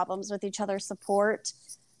own problems with each other's support.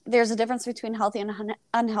 There's a difference between healthy and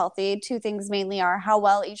unhealthy. Two things mainly are how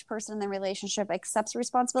well each person in the relationship accepts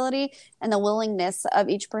responsibility and the willingness of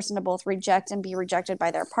each person to both reject and be rejected by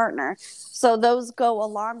their partner. So those go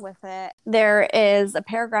along with it. There is a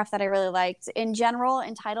paragraph that I really liked. In general,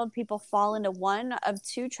 entitled people fall into one of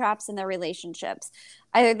two traps in their relationships.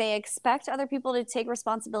 Either they expect other people to take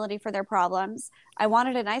responsibility for their problems. I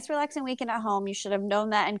wanted a nice, relaxing weekend at home. You should have known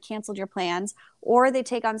that and canceled your plans. Or they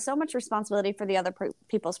take on so much responsibility for the other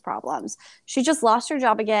people's problems. She just lost her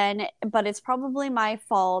job again, but it's probably my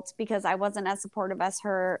fault because I wasn't as supportive of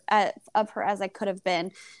her as I could have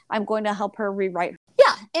been. I'm going to help her rewrite.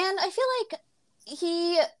 Yeah, and I feel like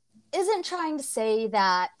he isn't trying to say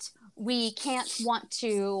that we can't want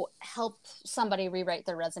to help somebody rewrite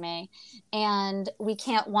their resume and we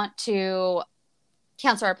can't want to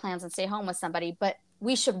cancel our plans and stay home with somebody, but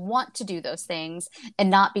we should want to do those things, and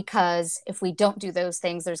not because if we don't do those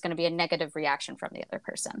things, there's going to be a negative reaction from the other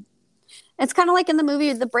person. It's kind of like in the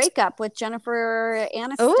movie The Breakup with Jennifer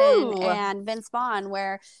Aniston and Vince Vaughn,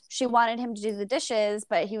 where she wanted him to do the dishes,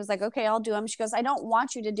 but he was like, okay, I'll do them. She goes, I don't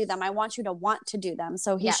want you to do them. I want you to want to do them.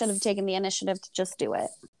 So he should have taken the initiative to just do it.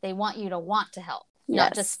 They want you to want to help,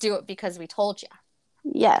 not just do it because we told you.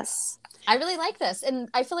 Yes. I really like this. And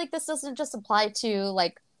I feel like this doesn't just apply to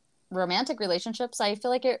like romantic relationships. I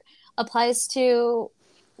feel like it applies to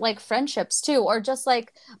like friendships too, or just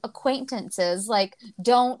like acquaintances. Like,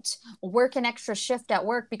 don't work an extra shift at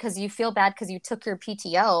work because you feel bad because you took your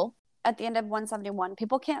PTO. at the end of 171,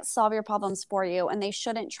 people can't solve your problems for you, and they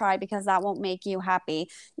shouldn't try because that won't make you happy.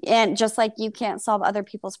 And just like you can't solve other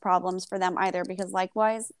people's problems for them either, because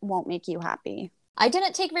likewise won't make you happy. I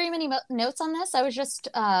didn't take very many notes on this. I was just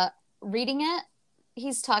reading it.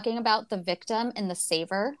 He's talking about the victim and the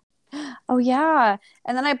saver. Oh, yeah.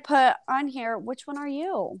 And then I put on here, which one are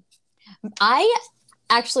you? I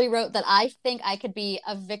actually wrote that I think I could be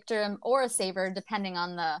a victim or a saver depending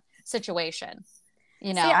on the situation.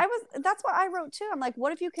 You know, See, that's what I wrote too. I'm like,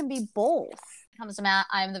 what if you can be both? Comes to Matt,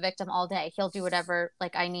 I'm the victim all day. He'll do whatever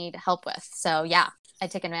like I need help with. So yeah, I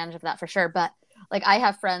take advantage of that for sure. But like I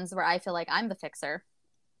have friends where I feel like I'm the fixer,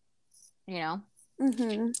 you know?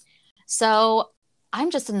 Mm-hmm. So I'm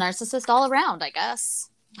just a narcissist all around, I guess.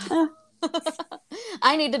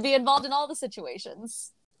 I need to be involved in all the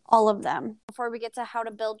situations. All of them. Before we get to how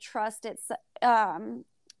to build trust, it's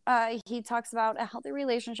he talks about a healthy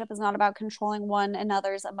relationship is not about controlling one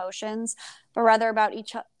another's emotions, but rather about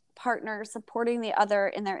each partner supporting the other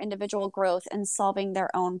in their individual growth and solving their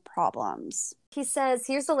own problems. He says,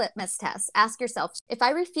 here's a litmus test. Ask yourself, if I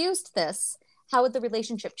refused this, how would the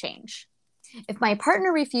relationship change? If my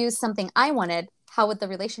partner refused something I wanted, how would the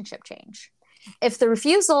relationship change? If the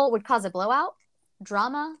refusal would cause a blowout,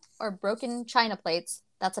 drama, or broken china plates,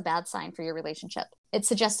 that's a bad sign for your relationship. It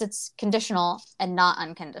suggests it's conditional and not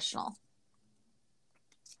unconditional.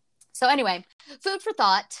 So anyway, food for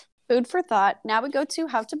thought. Food for thought. Now we go to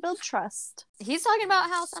how to build trust. He's talking about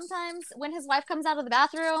how sometimes when his wife comes out of the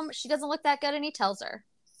bathroom, she doesn't look that good and he tells her.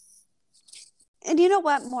 And you know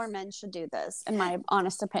what? More men should do this, in my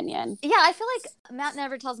honest opinion. Yeah, I feel like Matt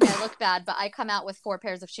never tells me I look bad, but I come out with 4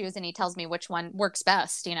 pairs of shoes and he tells me which one works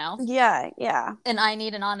best, you know? Yeah. And I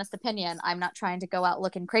need an honest opinion. I'm not trying to go out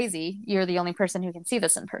looking crazy. You're the only person who can see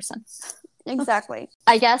this in person. Exactly.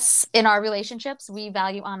 I guess in our relationships, we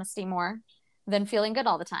value honesty more than feeling good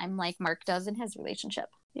all the time, like Mark does in his relationship.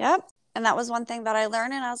 Yep. And that was one thing that I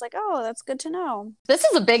learned, and I was like, oh, that's good to know. This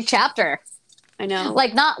is a big chapter. I know.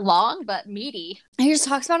 Like, not long, but meaty. He just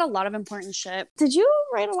talks about a lot of important shit. Did you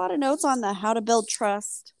write a lot of notes on the how to build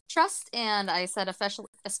trust? Trust, and I said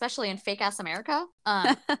especially in fake-ass America.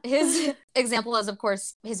 His example is, of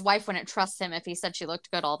course, his wife wouldn't trust him if he said she looked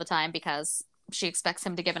good all the time because she expects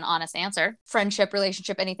him to give an honest answer. Friendship,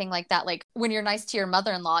 relationship, anything like that. Like, when you're nice to your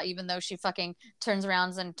mother-in-law, even though she fucking turns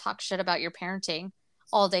around and talks shit about your parenting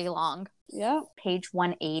all day long. Yeah. Page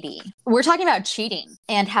 180. We're talking about cheating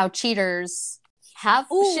and how cheaters have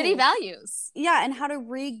shitty values. Yeah, and how to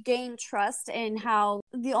regain trust, and how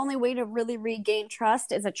the only way to really regain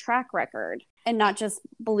trust is a track record and not just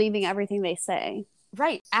believing everything they say.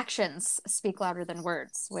 Right. Actions speak louder than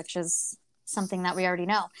words, which is something that we already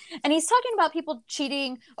know. And he's talking about people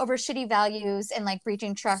cheating over shitty values and like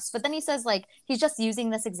breaching trust. But then he says like he's just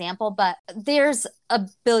using this example, but there's a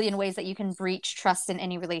billion ways that you can breach trust in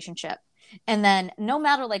any relationship. And then no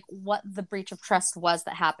matter like what the breach of trust was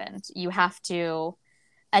that happened, you have to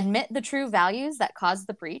admit the true values that caused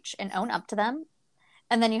the breach and own up to them.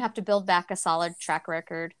 And then you have to build back a solid track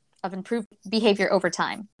record of improved behavior over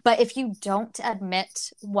time. But if you don't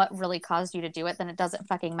admit what really caused you to do it, then it doesn't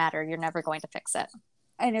fucking matter. You're never going to fix it.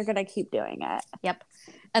 And you're going to keep doing it. Yep.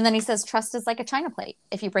 And then he says, trust is like a china plate.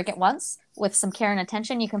 If you break it once with some care and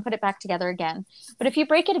attention, you can put it back together again. But if you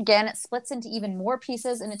break it again, it splits into even more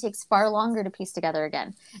pieces and it takes far longer to piece together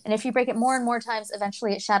again. And if you break it more and more times,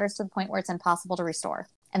 eventually it shatters to the point where it's impossible to restore.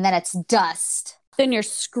 And then it's dust. Then you're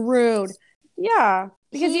screwed. Yeah.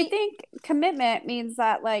 Because you think commitment means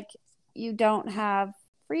that like you don't have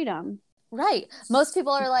freedom. Right. Most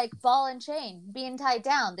people are like ball and chain, being tied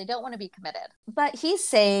down. They don't want to be committed. But he's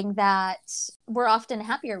saying that we're often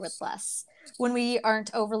happier with less. When we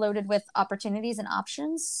aren't overloaded with opportunities and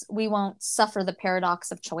options, we won't suffer the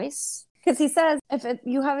paradox of choice. Because he says if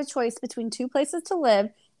you have a choice between 2 places to live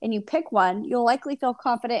and you pick one, you'll likely feel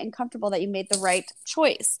confident and comfortable that you made the right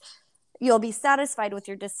choice. You'll be satisfied with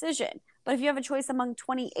your decision. But if you have a choice among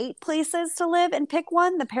 28 places to live and pick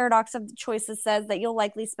one, the paradox of the choices says that you'll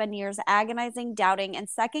likely spend years agonizing, doubting, and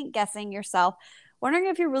second-guessing yourself, wondering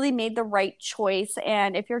if you really made the right choice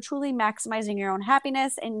and if you're truly maximizing your own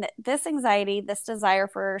happiness. And this anxiety, this desire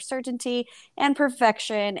for certainty and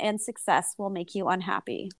perfection and success will make you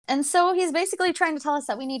unhappy. And so he's basically trying to tell us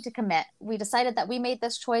that we need to commit. We decided that we made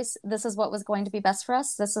this choice. This is what was going to be best for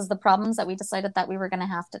us. This is the problems that we decided that we were going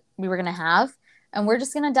to have. And we're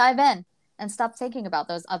just going to dive in and stop thinking about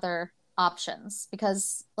those other options,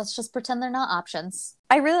 because let's just pretend they're not options.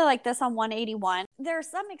 I really like this on 181. There are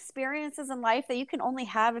some experiences in life that you can only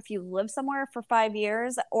have if you live somewhere for 5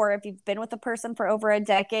 years, or if you've been with a person for over a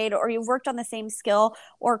decade, or you've worked on the same skill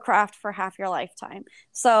or craft for half your lifetime.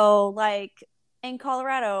 So like in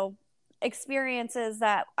Colorado, experiences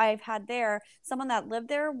that I've had there, someone that lived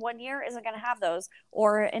there 1 year isn't going to have those.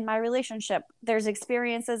 Or in my relationship, there's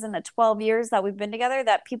experiences in the 12 years that we've been together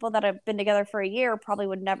that people that have been together for a year probably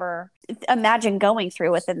would never imagine going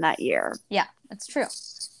through within that year. Yeah, it's true.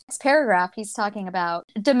 Next paragraph, he's talking about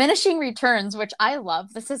diminishing returns, which I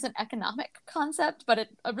love. This is an economic concept, but it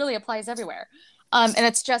really applies everywhere. And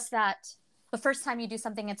it's just that the first time you do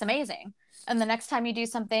something, it's amazing. And the next time you do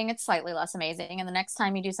something, it's slightly less amazing. And the next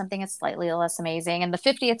time you do something, it's slightly less amazing. And the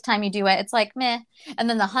 50th time you do it, it's like meh. And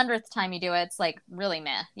then the 100th time you do it, it's like really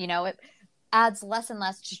meh. You know, it adds less and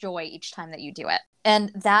less joy each time that you do it.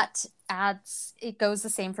 And that it goes the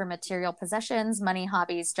same for material possessions, money,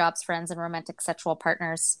 hobbies, jobs, friends, and romantic sexual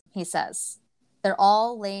partners, he says. They're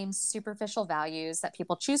all lame, superficial values that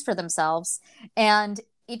people choose for themselves. And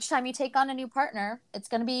each time you take on a new partner, it's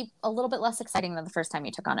going to be a little bit less exciting than the first time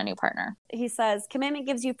you took on a new partner. He says, commitment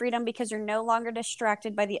gives you freedom because you're no longer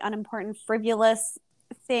distracted by the unimportant, frivolous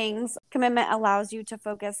things. Commitment allows you to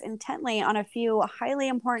focus intently on a few highly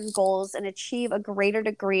important goals and achieve a greater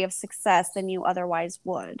degree of success than you otherwise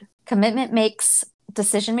would. Commitment makes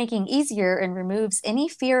decision-making easier and removes any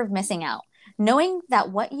fear of missing out. Knowing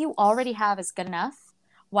that what you already have is good enough,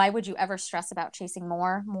 why would you ever stress about chasing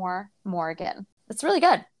more again? It's really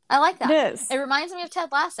good. I like that. It is. It reminds me of Ted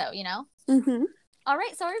Lasso, you know? Mm-hmm. All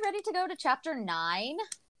right, so are we ready to go to chapter 9?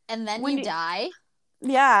 And then you die?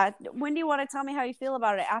 Yeah. When do you want to tell me how you feel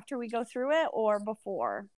about it? After we go through it or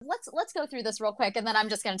before? Let's go through this real quick, and then I'm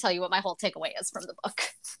just going to tell you what my whole takeaway is from the book.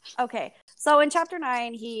 Okay. So in chapter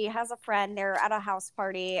 9, he has a friend. They're at a house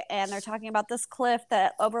party, and they're talking about this cliff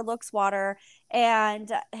that overlooks water. And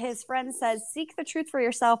his friend says, seek the truth for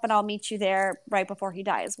yourself, and I'll meet you there right before he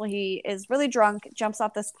dies. Well, he is really drunk, jumps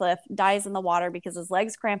off this cliff, dies in the water because his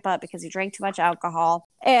legs cramp up because he drank too much alcohol.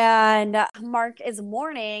 And Mark is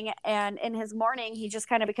mourning, and in his mourning, he just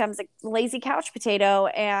kind of becomes a lazy couch potato,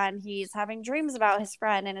 and he's having dreams about his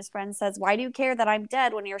friend. And his friend says, why do you care that I'm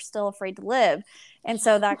dead when you're still afraid to live? And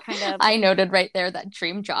so that kind of... I noted right there that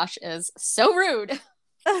Dream Josh is so rude.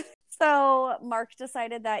 So Mark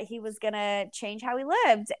decided that he was going to change how he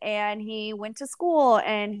lived, and he went to school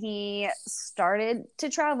and he started to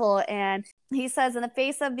travel. And he says, in the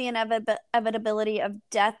face of the inevitability of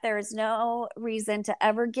death, there is no reason to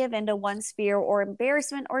ever give in to one's fear or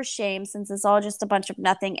embarrassment or shame, since it's all just a bunch of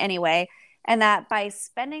nothing anyway. And that by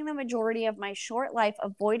spending the majority of my short life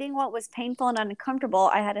avoiding what was painful and uncomfortable,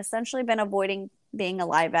 I had essentially been avoiding being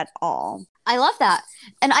alive at all. I love that.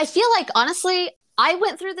 And I feel like, honestly, I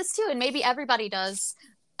went through this too, and maybe everybody does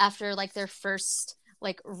after like their first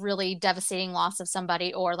like really devastating loss of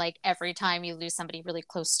somebody, or like every time you lose somebody really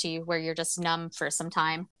close to you where you're just numb for some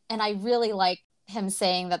time. And I really like him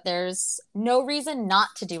saying that there's no reason not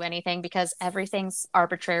to do anything because everything's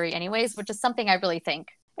arbitrary anyways, which is something I really think.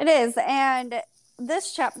 It is. And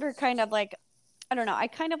this chapter kind of like, I don't know, I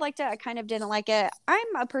kind of liked it. I kind of didn't like it.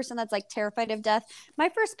 I'm a person that's like terrified of death. My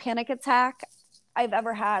first panic attack I've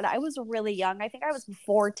ever had, I was really young. I think I was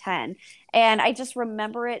before 10. And I just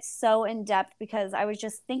remember it so in depth because I was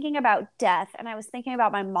just thinking about death, and I was thinking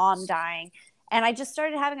about my mom dying. And I just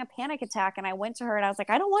started having a panic attack, and I went to her and I was like,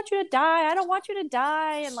 I don't want you to die. I don't want you to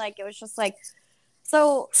die. And like, it was just like,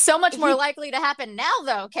 so much more likely to happen now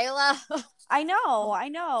though, Kayla. I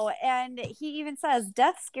know. And he even says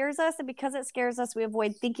death scares us, and because it scares us, we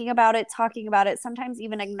avoid thinking about it, talking about it, sometimes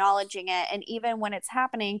even acknowledging it. And even when it's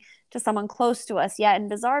happening to someone close to us, yet in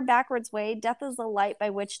bizarre backwards way, death is the light by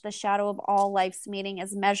which the shadow of all life's meaning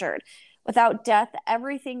is measured. Without death,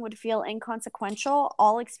 everything would feel inconsequential,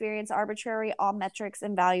 all experience arbitrary, all metrics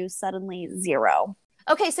and values suddenly zero.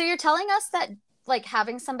 Okay, so you're telling us that like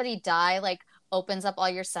having somebody die like opens up all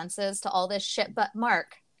your senses to all this shit. But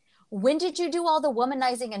Mark, when did you do all the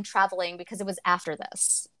womanizing and traveling? Because it was after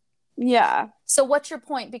this. Yeah. So what's your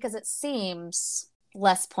point? Because it seems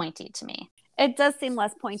less pointy to me. It does seem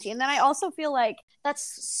less pointy. And then I also feel like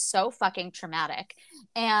that's so fucking traumatic.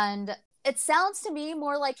 And it sounds to me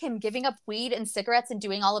more like him giving up weed and cigarettes and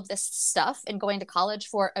doing all of this stuff and going to college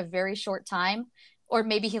for a very short time. Or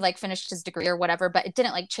maybe he like finished his degree or whatever, but it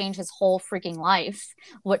didn't like change his whole freaking life.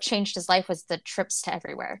 What changed his life was the trips to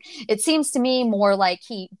everywhere. It seems to me more like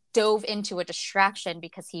he dove into a distraction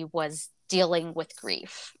because he was dealing with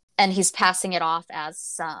grief, and he's passing it off as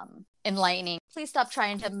some enlightening. Please stop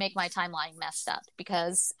trying to make my timeline messed up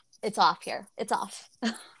because it's off here. It's off.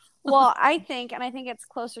 Well, I think it's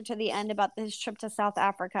closer to the end about his trip to South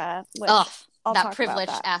Africa. Which that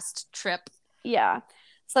privileged ass trip. Yeah.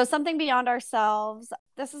 So something beyond ourselves.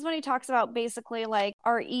 This is when he talks about basically like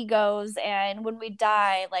our egos, and when we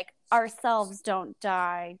die, like ourselves don't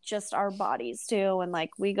die, just our bodies do. And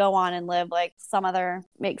like we go on and live like some other,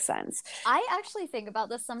 makes sense. I actually think about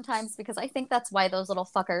this sometimes because I think that's why those little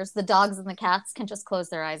fuckers, the dogs and the cats, can just close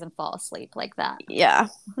their eyes and fall asleep like that. Yeah.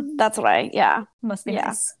 That's what Must be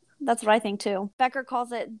nice. That's what I think too. Becker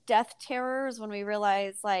calls it death terrors, when we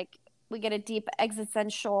realize like we get a deep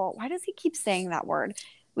existential, why does he keep saying that word?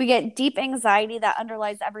 We get deep anxiety that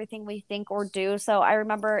underlies everything we think or do. So I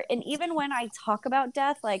remember, and even when I talk about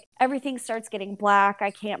death, like everything starts getting black.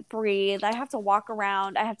 I can't breathe. I have to walk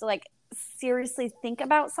around. I have to like seriously think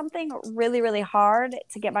about something really, really hard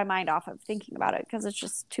to get my mind off of thinking about it, because it's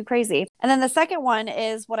just too crazy. And then the second one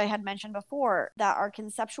is what I had mentioned before, that our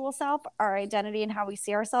conceptual self, our identity, and how we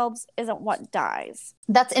see ourselves isn't what dies.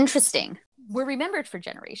 That's interesting. We're remembered for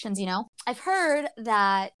generations, you know? I've heard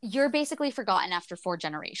that you're basically forgotten after 4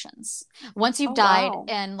 generations. Once you've died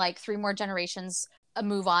and like 3 more generations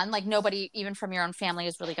move on, like nobody even from your own family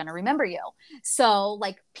is really going to remember you. So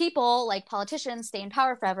like people, like politicians, stay in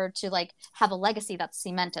power forever to like have a legacy that's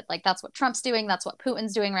cemented. Like that's what Trump's doing. That's what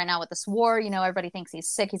Putin's doing right now with this war. You know, everybody thinks he's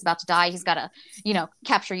sick. He's about to die. He's got to, you know,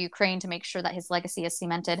 capture Ukraine to make sure that his legacy is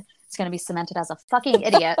cemented. It's going to be cemented as a fucking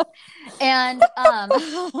idiot. And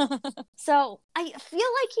so I feel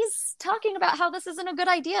like he's talking about how this isn't a good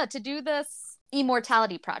idea to do this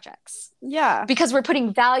immortality projects. Yeah. Because we're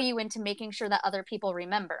putting value into making sure that other people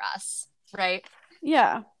remember us, right?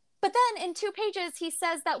 Yeah. But then in 2 pages, he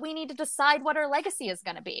says that we need to decide what our legacy is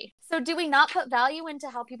going to be. So do we not put value into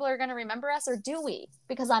how people are going to remember us, or do we?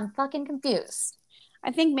 Because I'm fucking confused.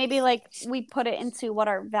 I think maybe like we put it into what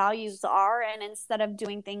our values are, and instead of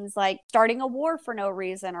doing things like starting a war for no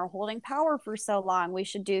reason or holding power for so long, we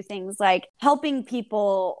should do things like helping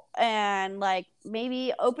people, and like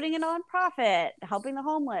maybe opening a nonprofit, helping the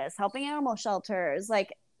homeless, helping animal shelters,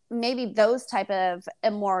 like maybe those type of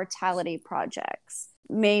immortality projects.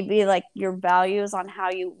 Maybe like your values on how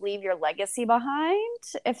you leave your legacy behind,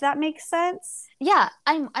 if that makes sense. Yeah,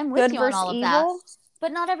 I'm with Good you on all of versus that. evil.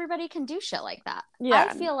 But not everybody can do shit like that. Yeah.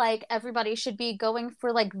 I feel like everybody should be going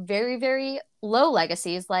for like very, very low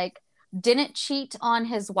legacies, like didn't cheat on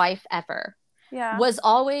his wife ever. Yeah. Was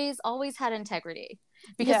always had integrity,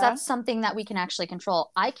 because Yeah. that's something that we can actually control.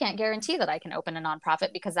 I can't guarantee that I can open a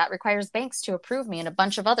nonprofit because that requires banks to approve me and a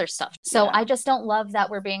bunch of other stuff. So Yeah. I just don't love that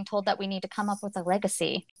we're being told that we need to come up with a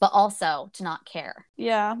legacy, but also to not care.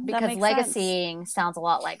 Yeah. Because legacying sounds a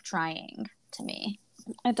lot like trying to me.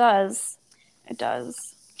 It does. It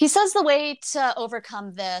does. He says the way to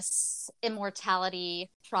overcome this immortality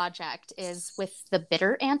project is with the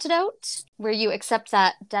bitter antidote, where you accept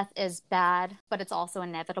that death is bad, but it's also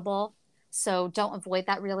inevitable. So don't avoid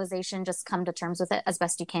that realization. Just come to terms with it as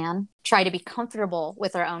best you can. Try to be comfortable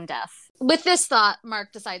with our own death. With this thought,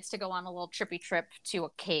 Mark decides to go on a little trippy trip to a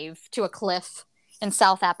cave, to a cliff in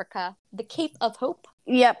South Africa, the Cape of Hope.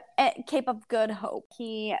 Yep, Cape of Good Hope.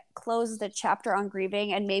 He closes the chapter on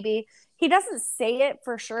grieving, and maybe he doesn't say it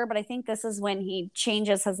for sure, but I think this is when he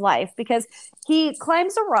changes his life, because he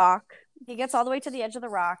climbs a rock. He gets all the way to the edge of the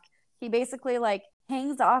rock. He basically like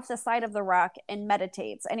hangs off the side of the rock and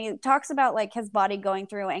meditates. And he talks about like his body going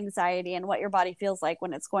through anxiety and what your body feels like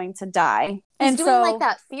when it's going to die. He's doing like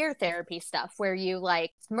that fear therapy stuff where you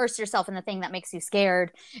like immerse yourself in the thing that makes you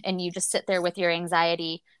scared, and you just sit there with your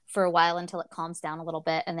anxiety for a while until it calms down a little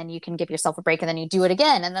bit, and then you can give yourself a break, and then you do it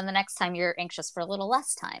again, and then the next time you're anxious for a little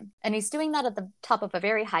less time. And he's doing that at the top of a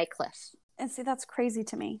very high cliff. And see, that's crazy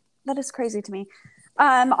to me. That is crazy to me.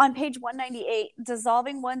 On page 198,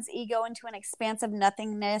 dissolving one's ego into an expansive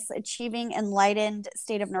nothingness, achieving enlightened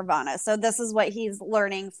state of nirvana. So this is what he's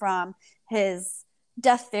learning from his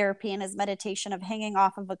death therapy and his meditation of hanging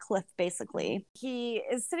off of a cliff. Basically, he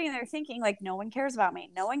is sitting there thinking like, no one cares about me.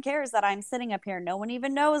 No one cares that I'm sitting up here. No one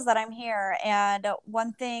even knows that I'm here. And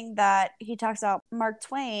one thing that he talks about, Mark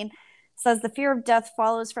Twain says, the fear of death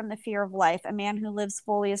follows from the fear of life. A man who lives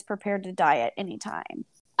fully is prepared to die at any time.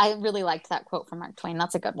 I really liked that quote from Mark Twain.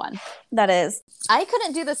 That's a good one. That is. I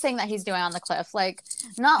couldn't do this thing that he's doing on the cliff. Like,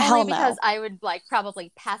 not only because I would like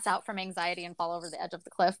probably pass out from anxiety and fall over the edge of the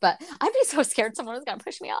cliff, but I'd be so scared someone was going to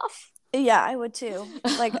push me off. Yeah, I would too.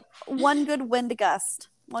 Like one good wind gust.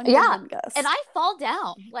 One good wind gust. And I fall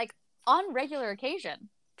down like on regular occasion.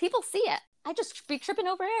 People see it. I just be tripping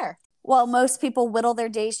over air. Well, most people whittle their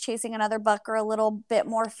days chasing another buck or a little bit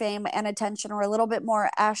more fame and attention or a little bit more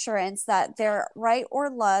assurance that they're right or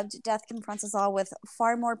loved. Death confronts us all with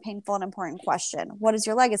far more painful and important question. What is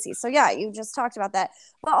your legacy? So yeah, you just talked about that.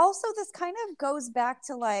 But also this kind of goes back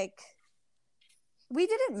to like, we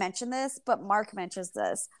didn't mention this, but Mark mentions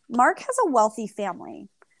this. Mark has a wealthy family.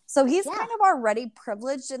 So he's kind of already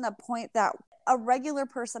privileged in the point that a regular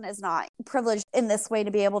person is not privileged in this way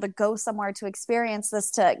to be able to go somewhere to experience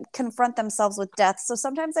this, to confront themselves with death. So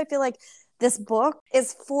sometimes I feel like this book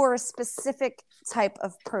is for a specific type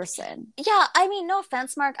of person. Yeah, I mean, no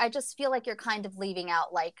offense, Mark. I just feel like you're kind of leaving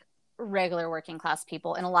out like regular working class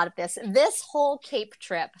people in a lot of this. This whole Cape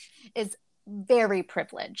trip is very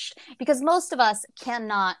privileged because most of us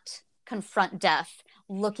cannot confront death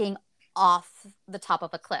looking off the top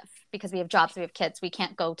of a cliff because we have jobs, we have kids, we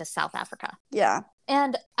can't go to South Africa. Yeah.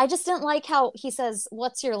 And I just didn't like how he says,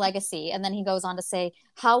 what's your legacy? And then he goes on to say,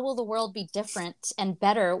 how will the world be different and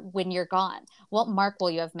better when you're gone? What mark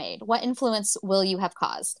will you have made? What influence will you have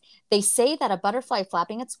caused? They say that a butterfly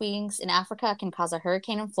flapping its wings in Africa can cause a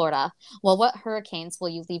hurricane in Florida. Well, what hurricanes will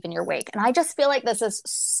you leave in your wake? And I just feel like this is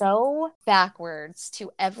so backwards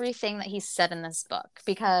to everything that he said in this book,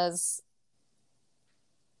 because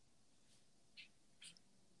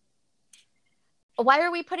why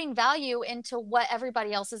are we putting value into what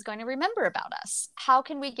everybody else is going to remember about us? How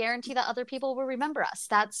can we guarantee that other people will remember us?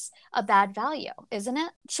 That's a bad value, isn't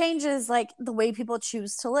it? Changes like the way people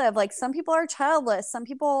choose to live. Like some people are childless. Some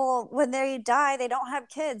people, when they die, they don't have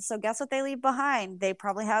kids. So guess what they leave behind? They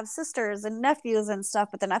probably have sisters and nephews and stuff,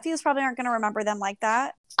 but the nephews probably aren't going to remember them like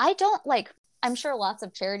that. I'm sure lots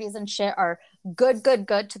of charities and shit are good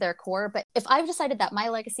to their core. But if I've decided that my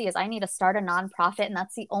legacy is I need to start a nonprofit and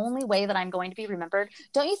that's the only way that I'm going to be remembered,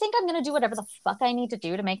 don't you think I'm going to do whatever the fuck I need to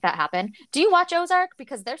do to make that happen? Do you watch Ozark?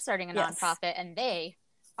 Because they're starting a nonprofit and they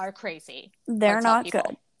are crazy. They're not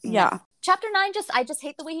good. Yeah. Chapter 9, I just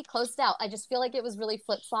hate the way he closed out. I just feel like it was really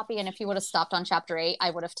flip-floppy, and if he would have stopped on chapter 8,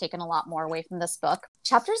 I would have taken a lot more away from this book.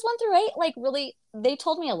 Chapters 1 through 8, like, really, they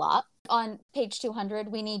told me a lot. On page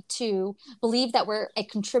 200, we need to believe that we're a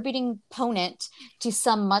contributing component to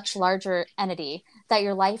some much larger entity, that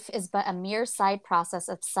your life is but a mere side process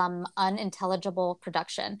of some unintelligible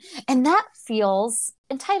production. And that feels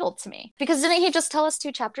entitled to me. Because didn't he just tell us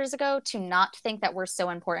 2 chapters ago to not think that we're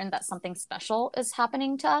so important that something special is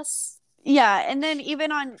happening to us? Yeah, and then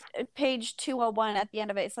even on page 201 at the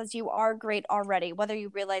end of it, it says you are great already, whether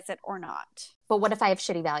you realize it or not. But what if I have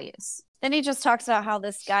shitty values? Then he just talks about how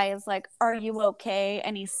this guy is like, are you okay?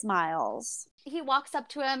 And he smiles. He walks up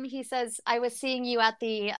to him. He says, I was seeing you at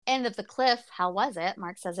the end of the cliff. How was it?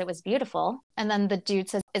 Mark says it was beautiful. And then the dude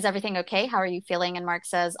says, is everything okay? How are you feeling? And Mark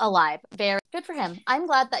says, alive. Very good for him. I'm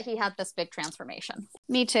glad that he had this big transformation.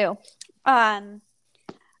 Me too.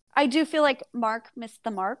 I do feel like Mark missed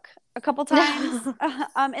the mark a couple times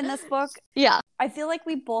in this book. Yeah. I feel like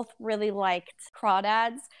we both really liked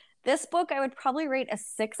Crawdads. This book, I would probably rate a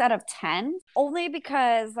 6 out of 10, only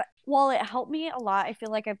because while it helped me a lot, I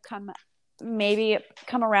feel like I've come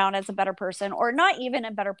around as a better person, or not even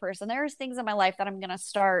a better person. There's things in my life that I'm going to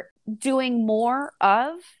start doing more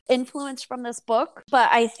of, influenced from this book. But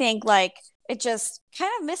I think like it just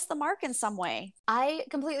kind of missed the mark in some way. I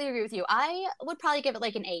completely agree with you. I would probably give it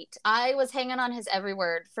like an 8. I was hanging on his every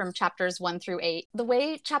word from chapters 1 through 8. The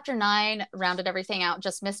way chapter 9 rounded everything out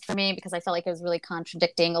just missed for me because I felt like it was really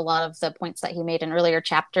contradicting a lot of the points that he made in earlier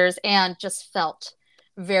chapters, and just felt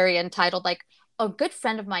very entitled. Like, a good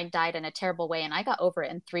friend of mine died in a terrible way and I got over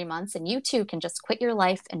it in 3 months, and you too can just quit your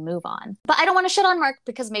life and move on. But I don't want to shit on Mark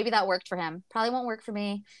because maybe that worked for him. Probably won't work for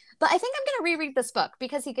me. But I think I'm going to reread this book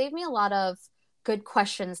because he gave me a lot of good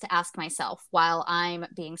questions to ask myself while I'm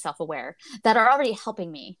being self-aware that are already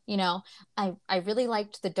helping me. You know, I really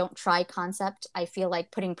liked the don't try concept. I feel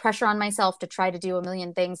like putting pressure on myself to try to do a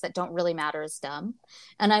million things that don't really matter is dumb.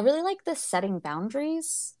 And I really like the setting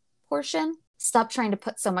boundaries portion. Stop trying to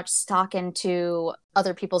put so much stock into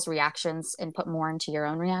other people's reactions and put more into your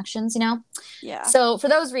own reactions, you know? Yeah. So for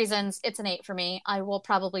those reasons, it's an 8 for me. I will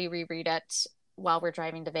probably reread it while we're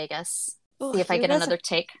driving to Vegas. See if I get another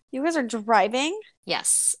take. You guys are driving?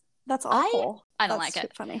 Yes. That's awful. I don't like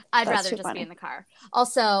it. Funny. I'd rather just be in the car.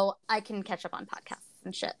 Also, I can catch up on podcasts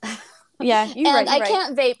and shit. Yeah, you're right. I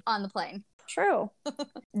can't vape on the plane. True.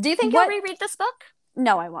 Do you think you'll reread this book?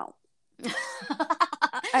 No, I won't.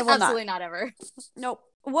 I will Absolutely not ever. Nope.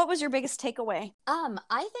 What was your biggest takeaway?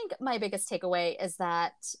 I think my biggest takeaway is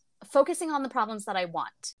that focusing on the problems that I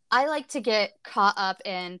want. I like to get caught up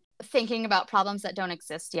in thinking about problems that don't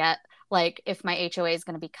exist yet, like if my HOA is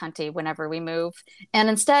going to be cunty whenever we move. And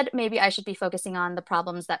instead, maybe I should be focusing on the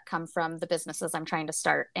problems that come from the businesses I'm trying to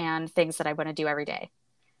start and things that I want to do every day.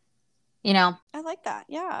 You know? I like that.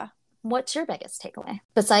 Yeah. What's your biggest takeaway?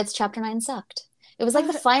 Besides chapter 9 sucked. It was like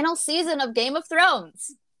the final season of Game of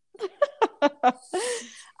Thrones.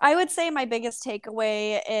 I would say my biggest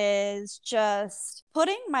takeaway is just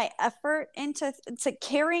putting my effort into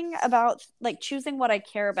caring about, like, choosing what I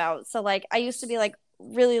care about. So like I used to be like,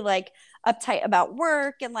 really like uptight about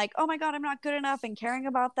work and like, oh my God, I'm not good enough and caring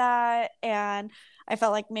about that. And I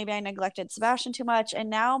felt like maybe I neglected Sebastian too much. And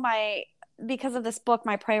now because of this book,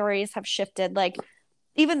 my priorities have shifted. Like,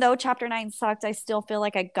 even though chapter 9 sucked, I still feel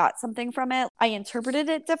like I got something from it. I interpreted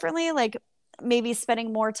it differently, like maybe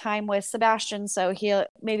spending more time with Sebastian, so he'll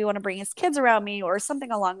maybe want to bring his kids around me or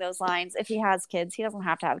something along those lines. If he has kids, he doesn't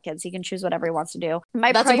have to have kids. He can choose whatever he wants to do.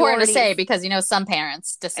 That's important to say because, you know, some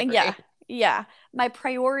parents disagree. Yeah. My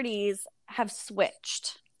priorities have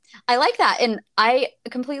switched. I like that. And I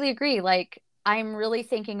completely agree. Like, I'm really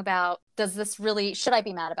thinking about, should I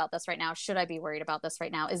be mad about this right now? Should I be worried about this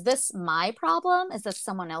right now? Is this my problem? Is this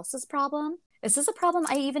someone else's problem? Is this a problem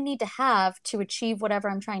I even need to have to achieve whatever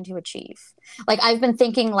I'm trying to achieve? Like, I've been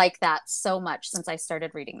thinking like that so much since I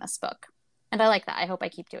started reading this book. And I like that. I hope I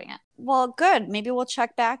keep doing it. Well, good. Maybe we'll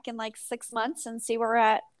check back in like 6 months and see where we're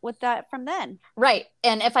at with that from then. Right.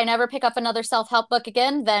 And if I never pick up another self-help book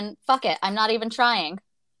again, then fuck it. I'm not even trying.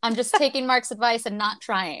 I'm just taking Mark's advice and not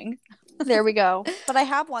trying. There we go. But I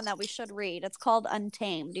have one that we should read. It's called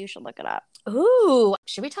Untamed. You should look it up. Ooh.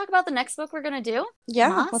 Should we talk about the next book we're going to do? Yeah,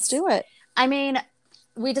 Moss? Let's do it. I mean,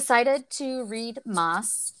 we decided to read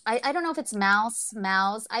Moss. I don't know if it's Mouse.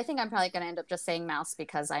 I think I'm probably going to end up just saying Mouse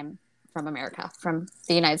because I'm from America, from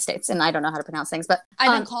the United States, and I don't know how to pronounce things. But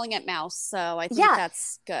I've been calling it Mouse, so I think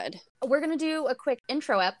that's good. We're going to do a quick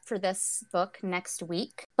intro up for this book next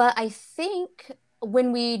week. But I think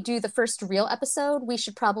when we do the first real episode, we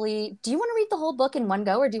should probably... Do you want to read the whole book in one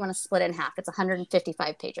go, or do you want to split it in half? It's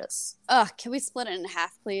 155 pages. Can we split it in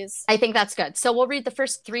half, please? I think that's good. So we'll read the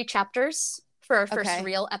first 3 chapters for our first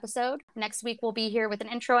real episode. Next week, we'll be here with an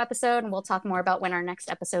intro episode, and we'll talk more about when our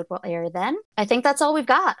next episode will air then. I think that's all we've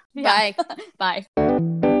got. Bye.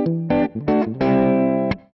 Bye.